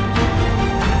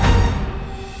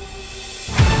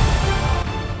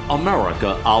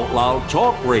 America Out Loud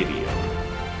Talk Radio,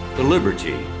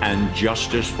 liberty and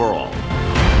justice for all.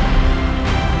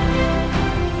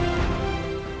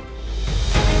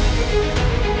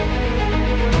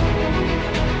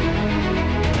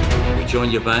 Join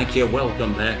you back here.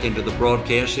 Welcome back into the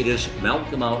broadcast. It is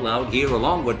Malcolm Out Loud here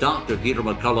along with Dr. Peter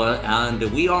McCullough, and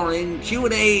we are in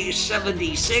Q&A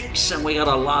 76, and we got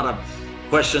a lot of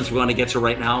questions we want to get to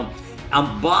right now.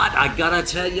 But I gotta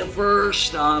tell you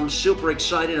first, I'm super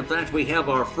excited. In fact, we have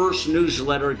our first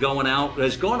newsletter going out.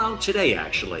 It's going out today,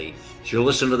 actually. So you'll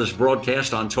listen to this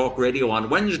broadcast on Talk Radio on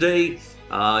Wednesday.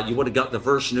 You would have got the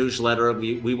first newsletter.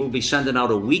 We will be sending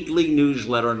out a weekly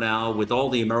newsletter now with all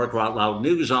the America Out Loud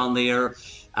news on there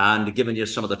and giving you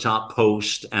some of the top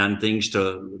posts and things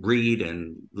to read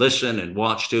and listen and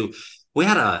watch to. We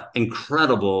had an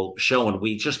incredible show, and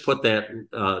we just put that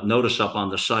notice up on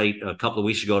the site a couple of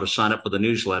weeks ago to sign up for the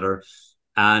newsletter.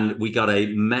 And we got a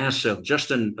massive,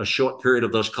 just in a short period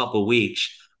of those couple of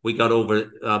weeks, we got over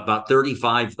about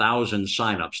 35,000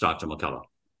 signups, Dr. McCullough.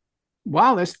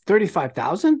 Wow, that's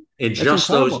 35,000? In just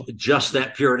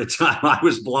that period of time, I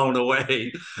was blown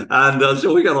away. And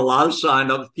so we got a lot of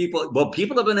sign-ups. People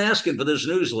have been asking for this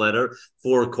newsletter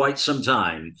for quite some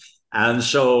time. And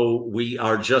so we're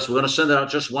going to send it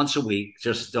out just once a week.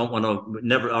 Just don't want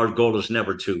to, our goal is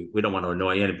never to, we don't want to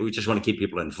annoy anybody. We just want to keep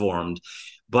people informed.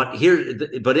 But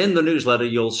in the newsletter,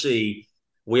 you'll see,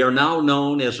 we are now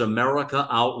known as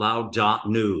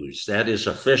AmericaOutloud.news. That is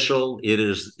official. It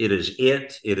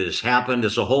has happened.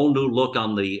 It's a whole new look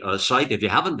on the site. If you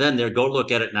haven't been there, go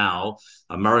look at it now.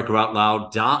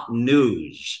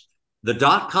 AmericaOutloud.news. The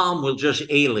 .com will just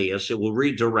alias. It will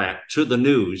redirect to the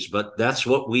news, but that's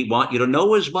what we want you to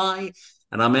know is by.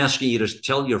 And I'm asking you to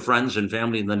tell your friends and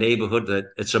family in the neighborhood that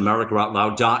it's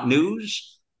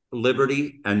AmericaOutloud.news,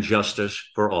 liberty and justice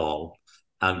for all.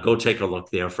 Go take a look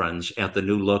there, friends, at the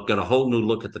new look. Got a whole new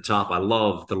look at the top. I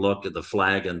love the look of the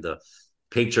flag and the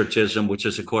patriotism, which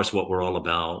is, of course, what we're all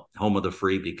about. Home of the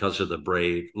free because of the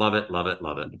brave. Love it, love it,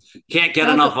 love it. Can't get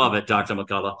enough of it, Dr.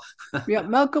 McCullough. Yeah,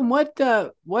 Malcolm, what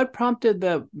prompted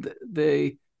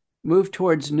the move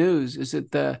towards news? Is it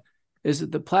the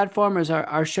platform? Is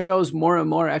our shows more and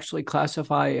more actually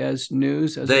classify as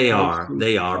news? They are.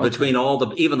 Okay. Between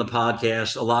even the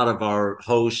podcast, a lot of our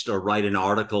hosts are writing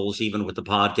articles, even with the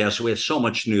podcast. So we have so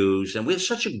much news, and we have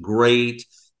such a great,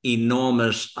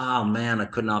 enormous, I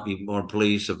could not be more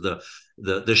pleased of the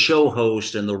show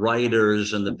host and the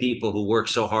writers and the people who work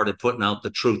so hard at putting out the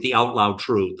truth, the out loud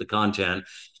truth, the content.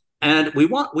 And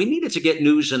we needed to get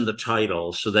news in the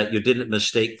title so that you didn't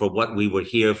mistake for what we were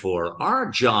here for.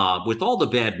 Our job, with all the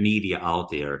bad media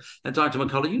out there, and Dr.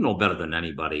 McCullough, you know better than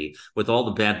anybody, with all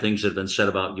the bad things that have been said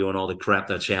about you and all the crap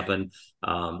that's happened,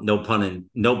 no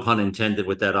pun intended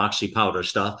with that oxy powder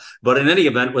stuff. But in any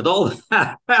event, with all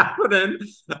that happening,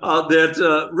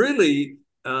 really,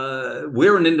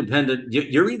 we're an independent.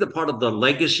 You're either part of the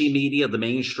legacy media, the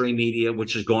mainstream media,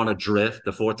 which has gone adrift.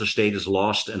 The fourth estate is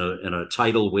lost in a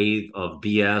tidal wave of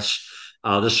BS.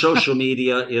 The social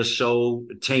media is so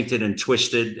tainted and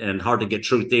twisted and hard to get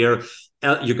truth there.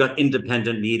 You've got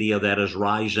independent media that is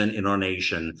rising in our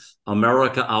nation.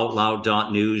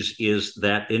 AmericaOutloud.news is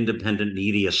that independent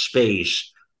media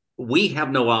space. We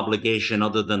have no obligation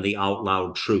other than the out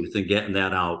loud truth and getting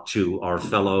that out to our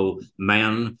fellow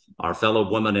man, our fellow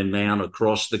woman and man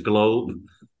across the globe,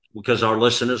 because our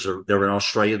listeners they're in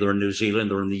Australia, they're in New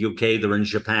Zealand, they're in the UK, they're in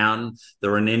Japan,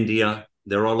 they're in India,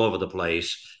 they're all over the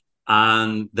place.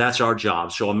 And that's our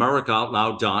job. So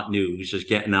AmericaOutloud.news is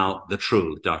getting out the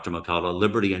truth, Dr. McCullough,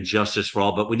 liberty and justice for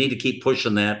all. But we need to keep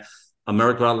pushing that.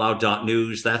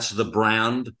 AmericaOutloud.news, that's the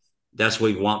brand. That's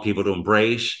what we want people to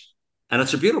embrace. And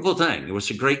it's a beautiful thing. It was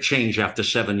a great change after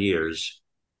 7 years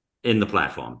in the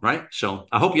platform, right? So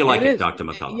I hope you like it, Dr.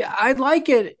 McCullough. Yeah, I like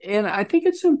it. And I think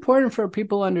it's important for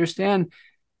people to understand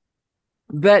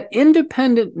that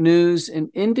independent news and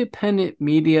independent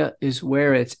media is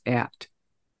where it's at.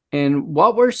 And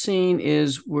what we're seeing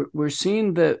is we're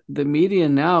seeing the media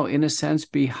now, in a sense,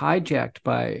 be hijacked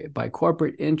by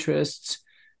corporate interests,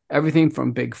 everything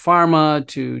from big pharma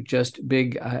to just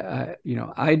big,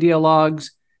 ideologues.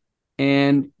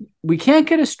 And we can't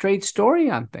get a straight story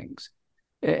on things.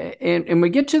 And we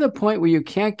get to the point where you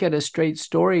can't get a straight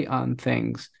story on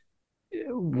things.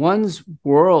 One's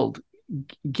world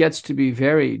gets to be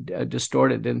very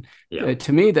distorted. And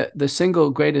to me, the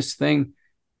single greatest thing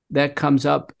that comes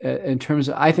up in terms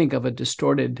of, I think, of a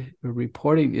distorted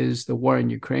reporting is the war in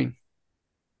Ukraine.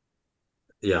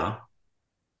 Yeah.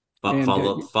 And,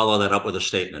 Follow that up with a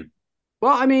statement.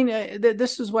 Well, I mean,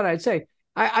 this is what I'd say.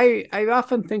 I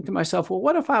often think to myself, well,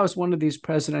 what if I was one of these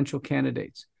presidential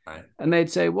candidates? Right. And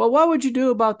they'd say, well, what would you do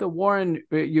about the war in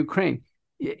Ukraine?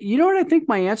 You know what I think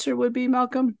my answer would be,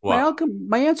 Malcolm?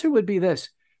 My answer would be this.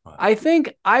 Right. I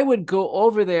think I would go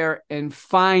over there and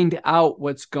find out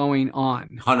what's going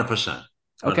on. 100%.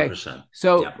 Okay.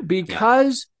 So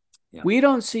because we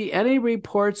don't see any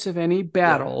reports of any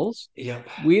battles,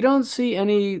 we don't see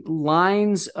any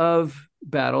lines of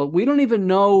battle. We don't even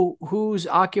know who's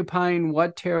occupying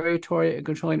what territory and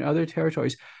controlling other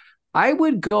territories. I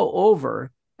would go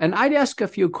over and I'd ask a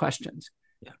few questions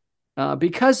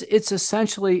because it's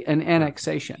essentially an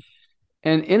annexation.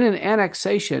 And in an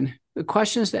annexation, the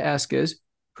questions to ask is,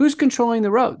 who's controlling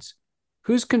the roads?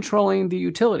 Who's controlling the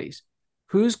utilities?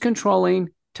 Who's controlling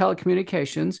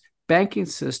telecommunications, banking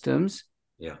systems?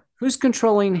 Who's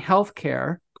controlling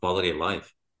healthcare? Quality of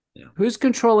life. Who's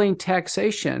controlling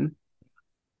taxation?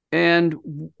 And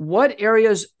what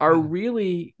areas are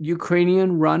really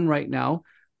Ukrainian run right now?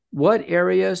 What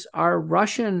areas are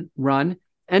Russian run?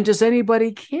 And does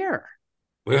anybody care?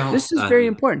 Well, this is very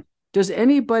important. Does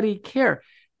anybody care?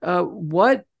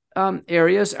 What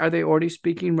areas are they already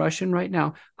speaking Russian right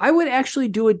now? I would actually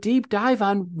do a deep dive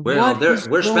on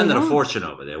we're spending a fortune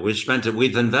over there.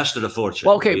 We've invested a fortune.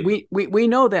 Well, okay, we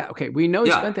know that. Okay, we know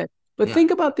you spent that. But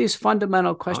think about these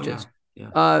fundamental questions.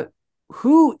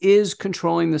 Who is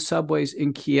controlling the subways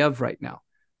in Kiev right now?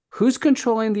 Who's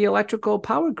controlling the electrical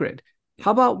power grid?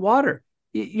 How about water?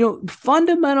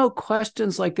 Fundamental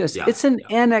questions like this. It's an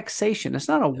annexation. It's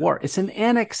not a war. It's an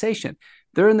annexation.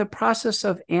 They're in the process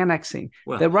of annexing.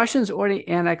 The Russians already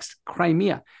annexed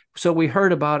Crimea. So we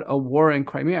heard about a war in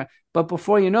Crimea. But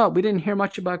before you know it, we didn't hear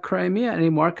much about Crimea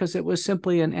anymore because it was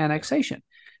simply an annexation.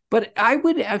 But I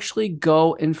would actually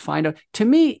go and find out. To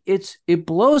me, it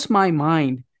blows my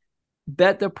mind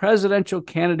that the presidential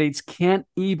candidates can't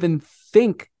even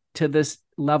think to this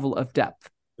level of depth.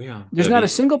 There's not a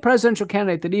single presidential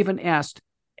candidate that even asked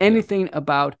anything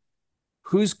about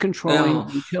who's controlling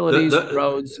utilities,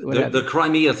 roads, whatever. The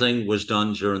Crimea thing was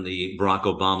done during the Barack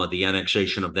Obama. The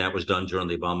annexation of that was done during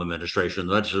the Obama administration.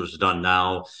 That was done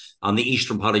now. On the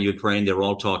eastern part of Ukraine, they're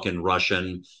all talking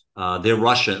Russian. They're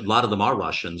Russian. A lot of them are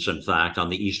Russians, in fact, on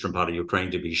the eastern part of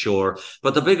Ukraine, to be sure.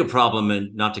 But the bigger problem,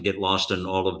 and not to get lost in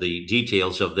all of the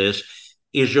details of this,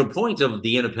 is your point of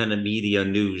the independent media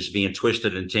news being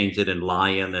twisted and tainted and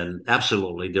lying. And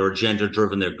absolutely, they're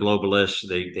agenda-driven. They're globalists.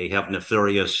 They have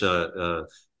nefarious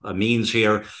means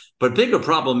here. But bigger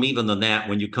problem even than that,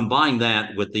 when you combine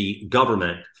that with the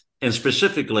government, and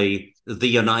specifically the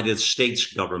United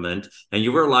States government, and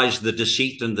you realize the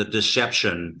deceit and the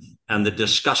deception and the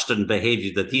disgusting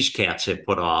behavior that these cats have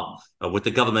put up with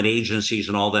the government agencies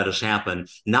and all that has happened.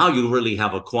 Now you really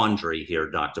have a quandary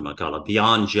here, Dr. McCullough,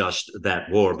 beyond just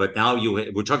that war. But now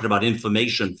we're talking about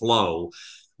information flow.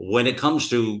 When it comes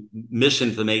to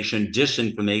misinformation,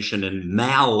 disinformation, and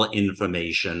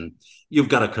malinformation, you've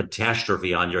got a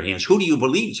catastrophe on your hands. Who do you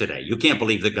believe today? You can't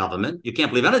believe the government. You can't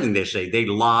believe anything they say. They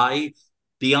lie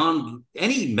beyond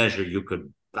any measure you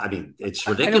could. I mean, it's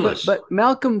ridiculous. But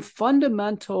Malcolm,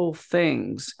 fundamental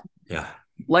things.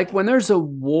 Like when there's a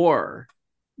war,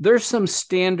 there's some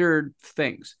standard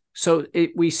things. So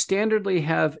we standardly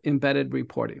have embedded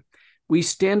reporting. We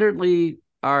standardly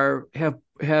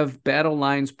have battle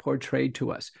lines portrayed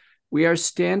to us. We are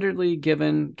standardly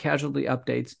given casualty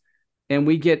updates, and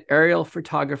we get aerial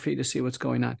photography to see what's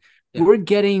going on. We're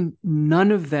getting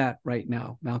none of that right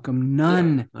now, Malcolm.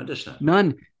 None. I understand.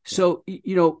 None. So,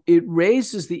 it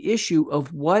raises the issue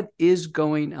of what is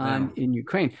going on in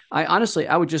Ukraine. I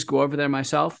would just go over there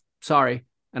myself. Sorry.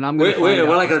 And I'm going to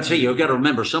well, I got to tell you, you've got to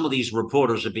remember, some of these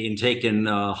reporters are being taken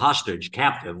hostage,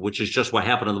 captive, which is just what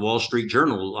happened to the Wall Street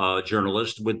Journal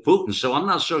journalist with Putin. So I'm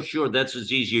not so sure that's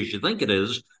as easy as you think it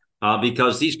is,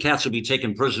 because these cats will be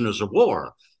taken prisoners of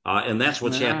war. And that's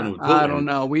what's happening with Putin. I don't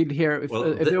know. We'd hear if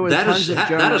there was that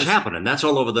is happening. That's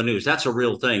all over the news. That's a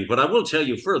real thing. But I will tell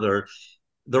you further,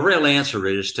 the real answer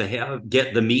is to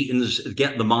get the meetings,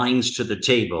 get the minds to the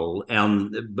table.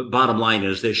 And the bottom line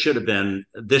is there should have been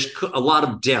a lot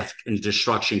of death and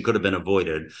destruction could have been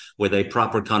avoided with a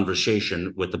proper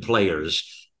conversation with the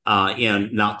players.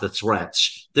 and not the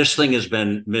threats. This thing has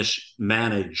been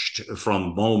mismanaged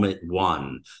from moment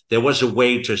one. There was a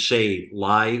way to save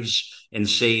lives and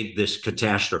save this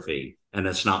catastrophe, and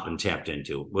it's not been tapped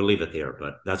into. We'll leave it there,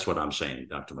 but that's what I'm saying,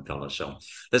 Dr. McCullough. So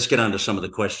let's get on to some of the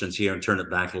questions here and turn it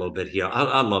back a little bit here.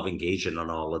 I love engaging on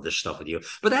all of this stuff with you,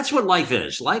 but that's what life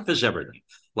is. Life is everything.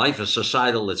 Life is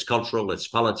societal, it's cultural, it's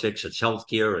politics, it's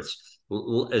healthcare,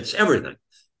 it's everything.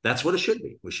 That's what it should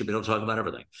be. We should be able to talk about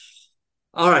everything.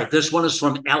 All right, this one is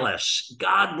from Ellis.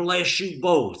 God bless you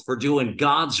both for doing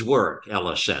God's work,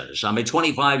 Ellis says. I'm a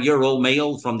 25-year-old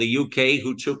male from the UK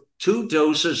who took 2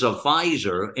 doses of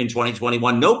Pfizer in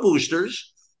 2021, no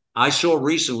boosters. I saw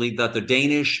recently that the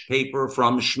Danish paper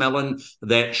from Schmellen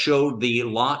that showed the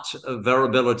lot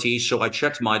variability, so I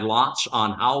checked my lots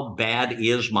on how bad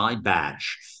is my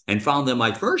batch and found that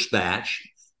my first batch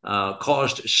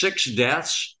caused 6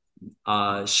 deaths,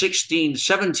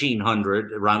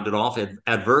 1,700 rounded off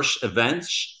adverse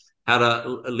events, had a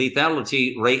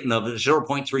lethality rate of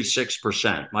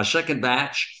 0.36%. My second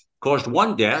batch caused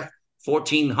 1 death,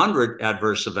 1,400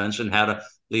 adverse events, and had a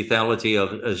lethality of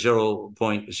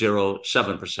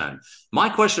 0.07%. My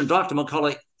question, Dr.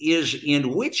 McCullough, is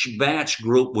in which batch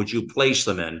group would you place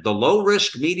them in? The low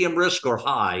risk, medium risk, or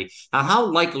high? And how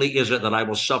likely is it that I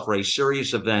will suffer a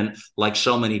serious event like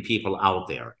so many people out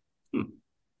there?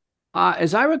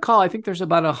 As I recall, I think there's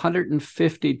about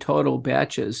 150 total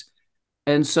batches.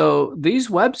 And so these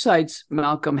websites,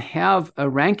 Malcolm, have a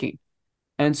ranking.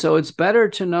 And so it's better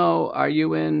to know, are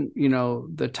you in,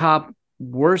 the top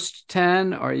worst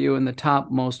 10? Are you in the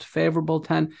top most favorable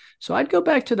 10? So I'd go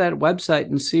back to that website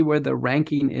and see where the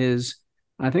ranking is.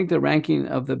 I think the ranking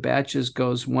of the batches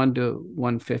goes 1 to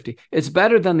 150. It's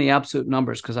better than the absolute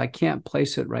numbers because I can't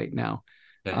place it right now.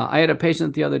 Okay. I had a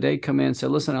patient the other day come in and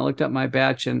said, listen, I looked at my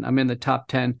batch and I'm in the top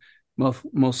 10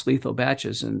 most lethal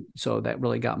batches. And so that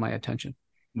really got my attention.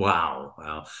 Wow.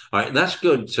 All right. That's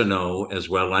good to know as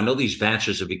well. I know these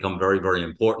batches have become very, very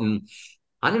important.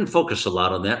 I didn't focus a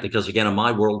lot on that because, again, in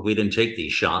my world, we didn't take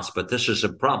these shots. But this is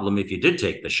a problem. If you did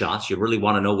take the shots, you really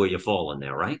want to know where you fall in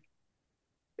there, right?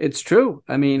 It's true.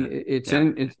 I mean, it's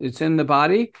in the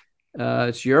body.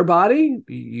 It's your body.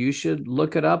 You should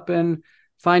look it up and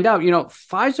find out.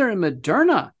 Pfizer and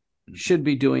Moderna should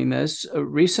be doing this.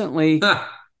 Recently, after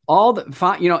all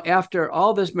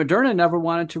this, Moderna never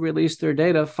wanted to release their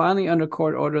data. Finally, under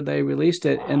court order, they released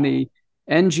it. And the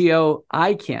NGO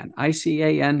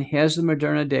ICAN has the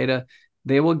Moderna data.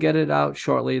 They will get it out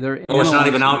shortly. It's not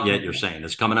even out yet, you're saying?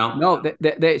 It's coming out? No,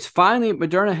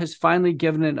 Moderna has finally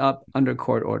given it up under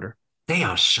court order. They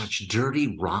are such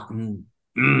dirty, rotten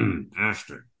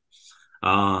bastards.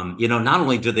 Not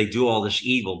only do they do all this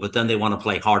evil, but then they want to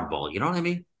play hardball. You know what I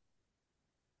mean?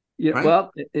 Yeah. Right?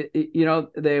 Well,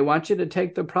 they want you to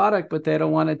take the product, but they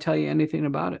don't want to tell you anything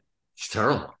about it. It's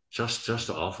terrible. Just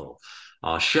awful.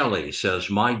 Shelley says,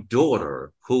 my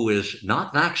daughter, who is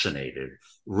not vaccinated,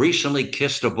 recently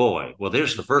kissed a boy. Well,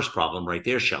 there's the first problem right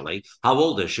there, Shelley. How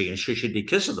old is she? And she should be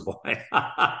kissing the boy.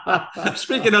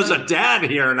 Speaking as a dad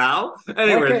here now.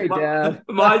 Anyway, okay, Dad.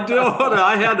 My daughter,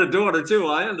 I had a daughter too.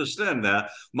 I understand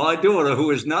that. My daughter, who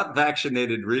is not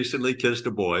vaccinated, recently kissed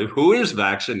a boy who is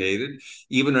vaccinated,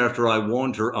 even after I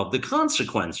warned her of the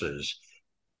consequences.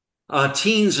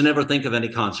 Teens never think of any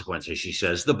consequences, she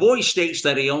says. The boy states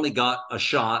that he only got a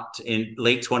shot in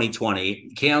late 2020.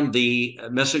 Can the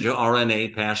messenger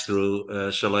RNA pass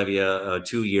through saliva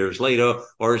 2 years later,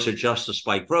 or is it just the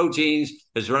spike proteins?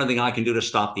 Is there anything I can do to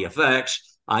stop the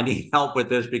effects? I need help with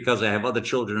this because I have other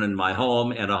children in my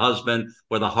home and a husband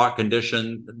with a heart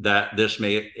condition that this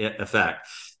may affect.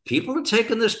 People are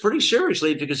taking this pretty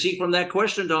seriously, if you can see from that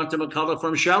question, Dr. McCullough,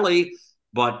 from Shelley.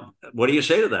 But what do you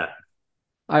say to that?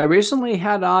 I recently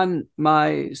had on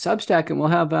my Substack, and we'll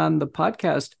have on the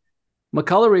podcast,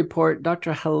 McCullough Report,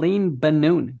 Dr. Helene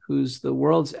Benoon, who's the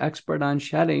world's expert on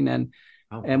shedding. And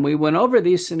we went over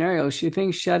these scenarios. She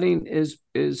thinks shedding is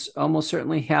almost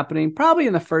certainly happening, probably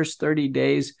in the first 30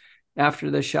 days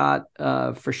after the shot,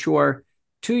 for sure.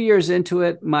 2 years into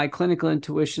it, my clinical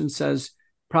intuition says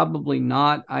probably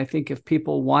not. I think if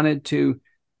people wanted to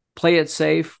play it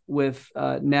safe with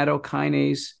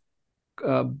nattokinase,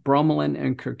 bromelain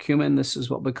and curcumin, this is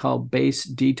what we call base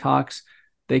detox.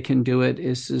 They can do it.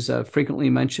 This is frequently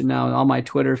mentioned now in all my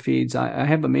Twitter feeds. I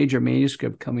have a major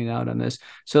manuscript coming out on this.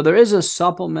 So there is a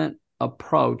supplement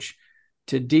approach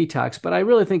to detox, but I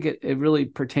really think it really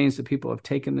pertains to people who have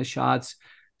taken the shots.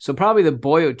 So probably the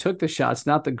boy who took the shots,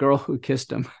 not the girl who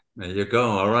kissed him. There you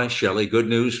go. All right, Shelley, good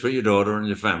news for your daughter and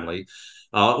your family.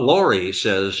 Lori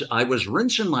says, I was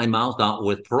rinsing my mouth out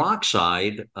with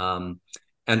peroxide,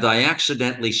 and I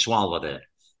accidentally swallowed it.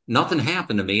 Nothing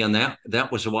happened to me, and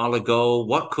that was a while ago.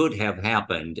 What could have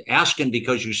happened? Asking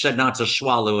because you said not to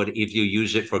swallow it if you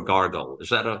use it for gargle. Is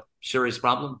that a serious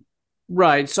problem?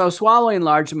 Right. So swallowing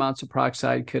large amounts of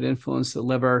peroxide could influence the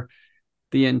liver,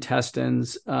 the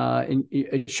intestines, and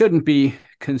it shouldn't be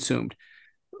consumed.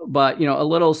 But, a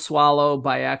little swallow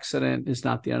by accident is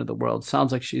not the end of the world.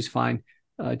 Sounds like she's fine.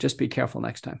 Just be careful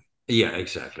next time. Yeah,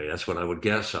 exactly. That's what I would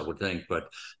guess, I would think. But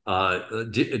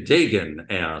Dagan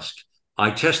asked, I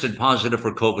tested positive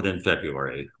for COVID in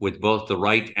February with both the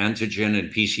right antigen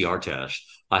and PCR test.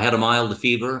 I had a mild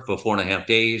fever for 4.5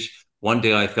 days. One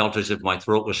day I felt as if my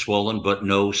throat was swollen, but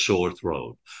no sore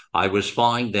throat. I was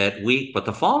fine that week, but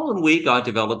the following week I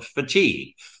developed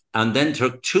fatigue and then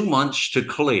took 2 months to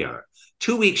clear.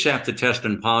 2 weeks after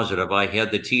testing positive, I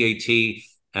had the TAT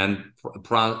and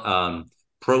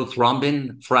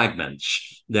prothrombin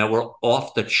fragments that were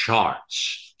off the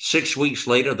charts. 6 weeks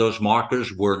later, those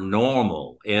markers were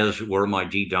normal, as were my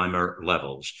D-dimer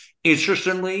levels.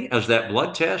 Interestingly, as that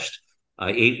blood test,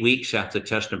 8 weeks after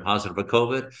testing positive for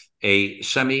COVID, a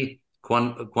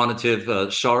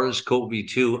semi-quantitative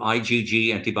SARS-CoV-2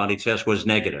 IgG antibody test was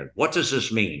negative. What does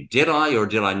this mean? Did I or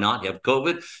did I not have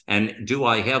COVID? And do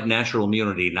I have natural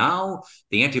immunity now?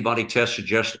 The antibody test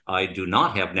suggests I do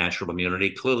not have natural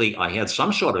immunity. Clearly, I had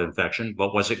some sort of infection,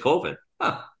 but was it COVID?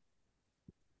 Huh.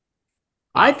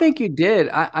 I think you did.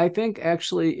 I think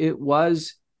actually it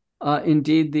was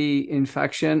indeed the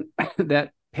infection.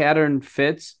 That pattern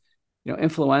fits.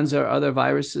 Influenza or other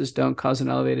viruses don't cause an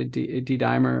elevated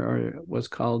D-dimer, or what's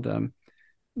called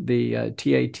the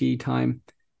TAT time.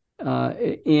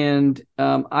 And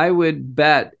I would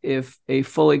bet if a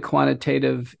fully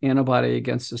quantitative antibody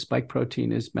against the spike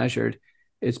protein is measured,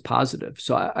 it's positive.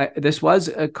 So this was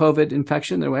a COVID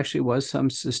infection. There actually was some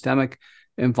systemic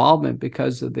involvement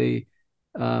because of the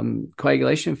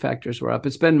coagulation factors were up.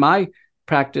 It's been my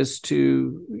practice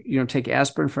to, take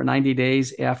aspirin for 90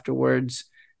 days afterwards.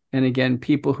 And again,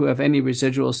 people who have any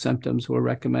residual symptoms, we're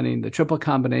recommending the triple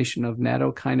combination of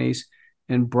nattokinase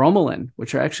and bromelain,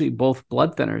 which are actually both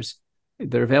blood thinners.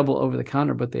 They're available over the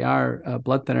counter, but they are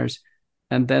blood thinners.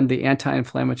 And then the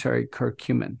anti-inflammatory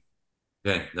curcumin.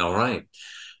 Okay, all right.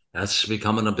 That's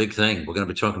becoming a big thing. We're going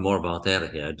to be talking more about that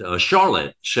ahead.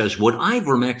 Charlotte says, would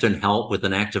ivermectin help with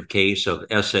an active case of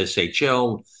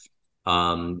SSHL?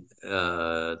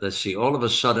 Let's see, all of a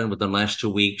sudden within the last 2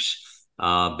 weeks,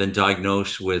 been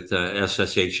diagnosed with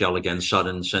SSHL, again,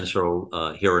 sudden sensory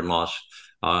hearing loss.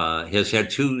 Has had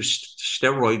 2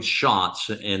 steroid shots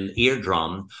in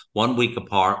eardrum, 1 week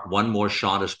apart. One more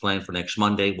shot is planned for next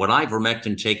Monday. Would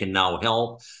ivermectin taken now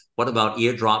help? What about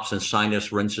eardrops and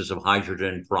sinus rinses of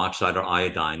hydrogen peroxide or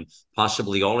iodine?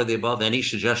 Possibly all of the above. Any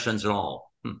suggestions at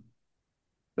all?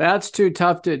 That's too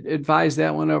tough to advise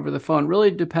that one over the phone. Really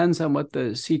depends on what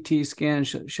the CT scan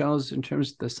shows in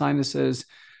terms of the sinuses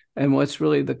and what's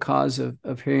really the cause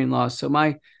of hearing loss. So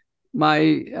my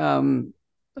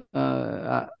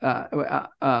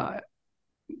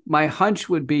hunch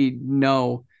would be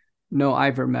no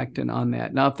ivermectin on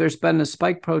that. Now, if there's been a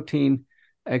spike protein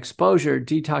exposure,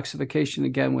 detoxification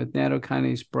again with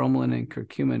nattokinase, bromelain, and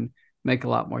curcumin make a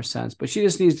lot more sense. But she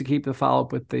just needs to keep the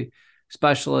follow-up with the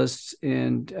specialists,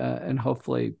 and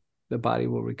hopefully the body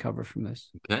will recover from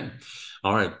this. Okay.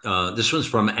 All right. This one's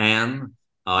from Anne.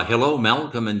 Hello,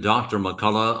 Malcolm and Dr.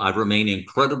 McCullough. I remain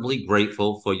incredibly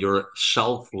grateful for your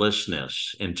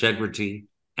selflessness, integrity,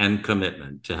 and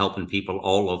commitment to helping people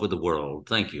all over the world.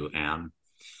 Thank you, Anne.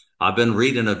 I've been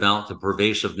reading about the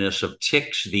pervasiveness of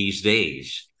ticks these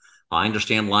days. I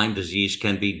understand Lyme disease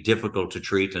can be difficult to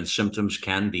treat and symptoms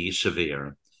can be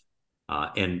severe.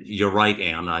 And you're right,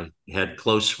 Anne. I had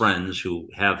close friends who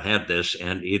have had this,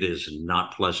 and it is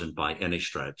not pleasant by any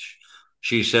stretch.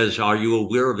 She says, are you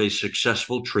aware of a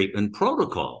successful treatment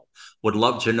protocol? Would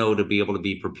love to know to be able to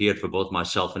be prepared for both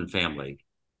myself and family.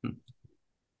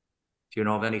 Do you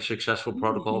know of any successful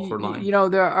protocol for Lyme?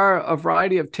 There are a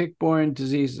variety of tick-borne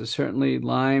diseases, certainly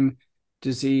Lyme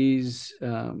disease,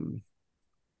 Rocky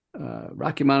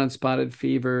Mountain spotted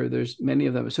fever. There's many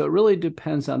of them. So it really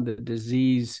depends on the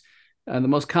disease. The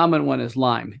most common one is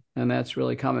Lyme, and that's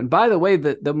really common. By the way,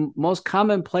 the most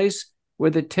common place where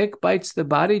the tick bites the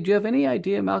body, do you have any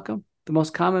idea, Malcolm? The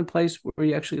most common place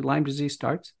where actually Lyme disease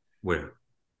starts? Where?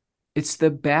 It's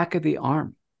the back of the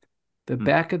arm. The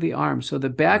back of the arm. So the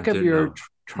back of your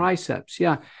triceps.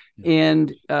 Yeah.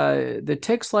 And the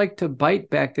ticks like to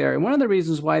bite back there. And one of the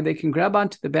reasons why they can grab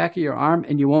onto the back of your arm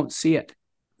and you won't see it.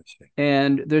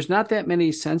 And there's not that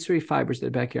many sensory fibers at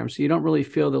the back of your arm. So you don't really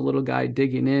feel the little guy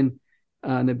digging in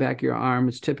on the back of your arm.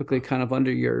 It's typically kind of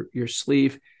under your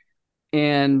sleeve.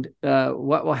 And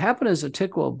what will happen is a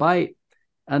tick will bite.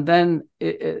 And then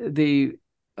the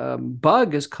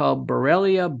bug is called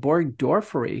Borrelia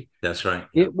burgdorferi. That's right.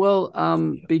 It will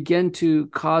begin to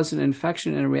cause an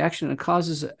infection and a reaction. It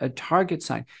causes a target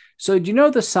sign. So do you know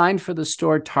the sign for the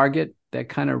store Target, that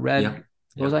kind of red?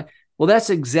 Yeah. Well, that's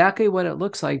exactly what it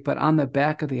looks like, but on the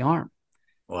back of the arm.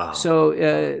 Wow. So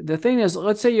the thing is,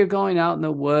 let's say you're going out in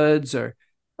the woods,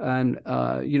 and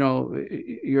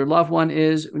your loved one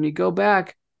is, when you go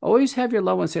back, always have your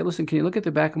loved one say, listen, can you look at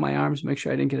the back of my arms, make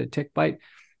sure I didn't get a tick bite?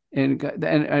 And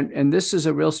this is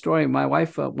a real story. My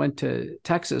wife went to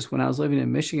Texas when I was living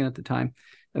in Michigan at the time,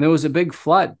 and there was a big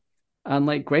flood on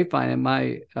Lake Grapevine. And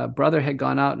my brother had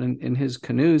gone out in his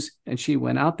canoes, and she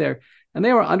went out there, and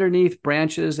they were underneath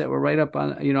branches that were right up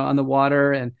on the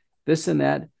water and this and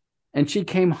that. And she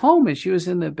came home, and she was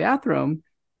in the bathroom,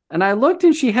 and I looked,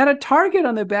 and she had a target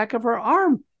on the back of her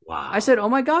arm. Wow. I said, oh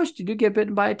my gosh, did you get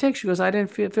bitten by a tick? She goes, I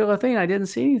didn't feel a thing. I didn't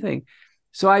see anything.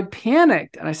 So I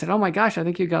panicked, and I said, oh my gosh, I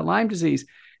think you got Lyme disease.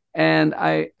 And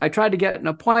I tried to get an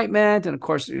appointment. And of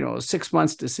course, 6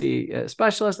 months to see a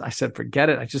specialist. I said, forget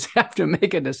it. I just have to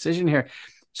make a decision here.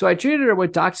 So I treated her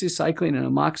with doxycycline and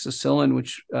amoxicillin,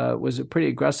 which was a pretty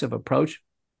aggressive approach.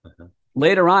 Uh-huh.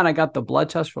 Later on, I got the blood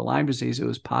test for Lyme disease. It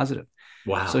was positive.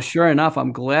 Wow. So sure enough,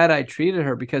 I'm glad I treated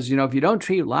her, because, if you don't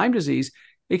treat Lyme disease,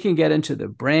 it can get into the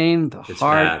brain, the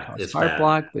heart, heart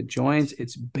block, the joints.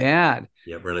 It's bad.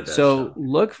 Yeah, really bad. So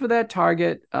look for that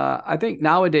target. I think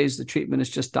nowadays the treatment is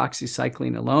just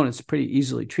doxycycline alone. It's pretty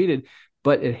easily treated,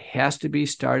 but it has to be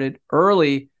started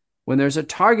early. When there's a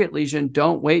target lesion,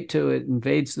 don't wait till it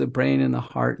invades the brain and the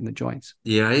heart and the joints.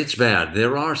 Yeah, it's bad.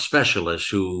 There are specialists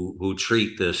who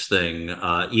treat this thing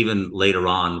even later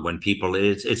on, when people,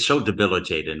 it's so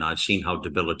debilitating. I've seen how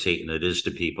debilitating it is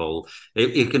to people.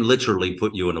 It can literally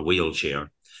put you in a wheelchair.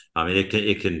 I mean,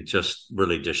 it can just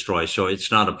really destroy. So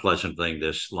it's not a pleasant thing.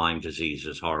 This Lyme disease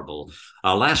is horrible.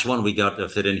 Last one we got to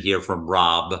fit in here from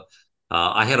Rob.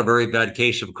 I had a very bad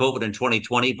case of COVID in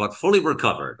 2020, but fully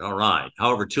recovered. All right.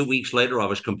 However, 2 weeks later, I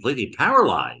was completely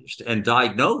paralyzed and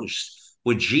diagnosed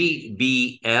with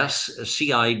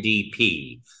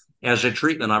GBS-CIDP. As a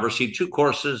treatment, I received 2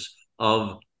 courses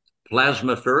of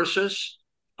plasmapheresis.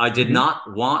 I did not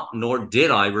want, nor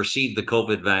did I receive the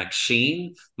COVID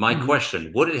vaccine. My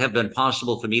question, would it have been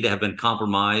possible for me to have been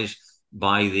compromised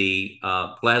by the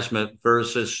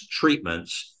plasmapheresis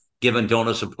treatments, given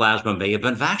donors of plasma may have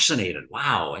been vaccinated?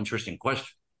 Wow, interesting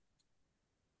question.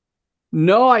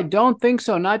 No, I don't think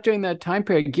so. Not during that time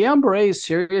period. Guillain-Barré is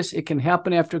serious. It can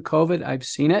happen after COVID. I've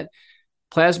seen it.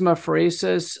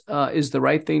 Plasmapheresis is the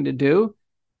right thing to do,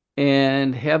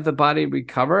 and have the body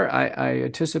recover. I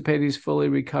anticipate he's fully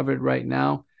recovered right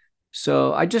now.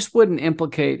 So I just wouldn't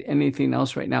implicate anything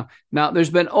else right now. Now,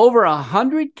 there's been over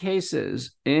 100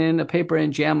 cases in a paper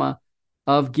in JAMA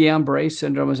of Guillain-Barré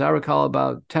syndrome. As I recall,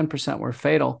 about 10% were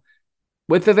fatal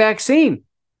with the vaccine.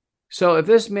 So if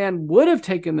this man would have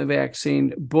taken the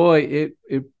vaccine, boy,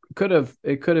 it could have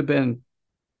been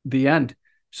the end.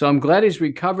 So I'm glad he's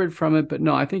recovered from it, but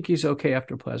no, I think he's okay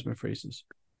after plasmapheresis.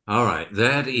 All right,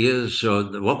 that is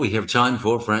what we have time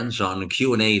for, friends, on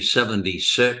Q&A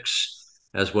 76.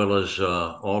 As well as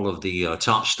all of the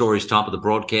top stories, top of the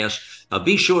broadcast.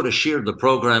 Be sure to share the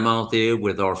program out there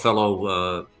with our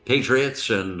fellow patriots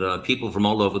and people from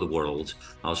all over the world,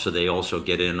 so they also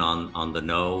get in on the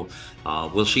know.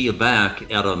 We'll see you back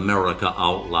at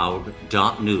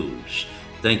AmericaOutloud.news.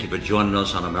 Thank you for joining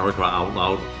us on America Out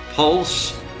Loud.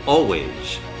 Pulse,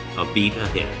 always a beat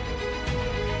ahead.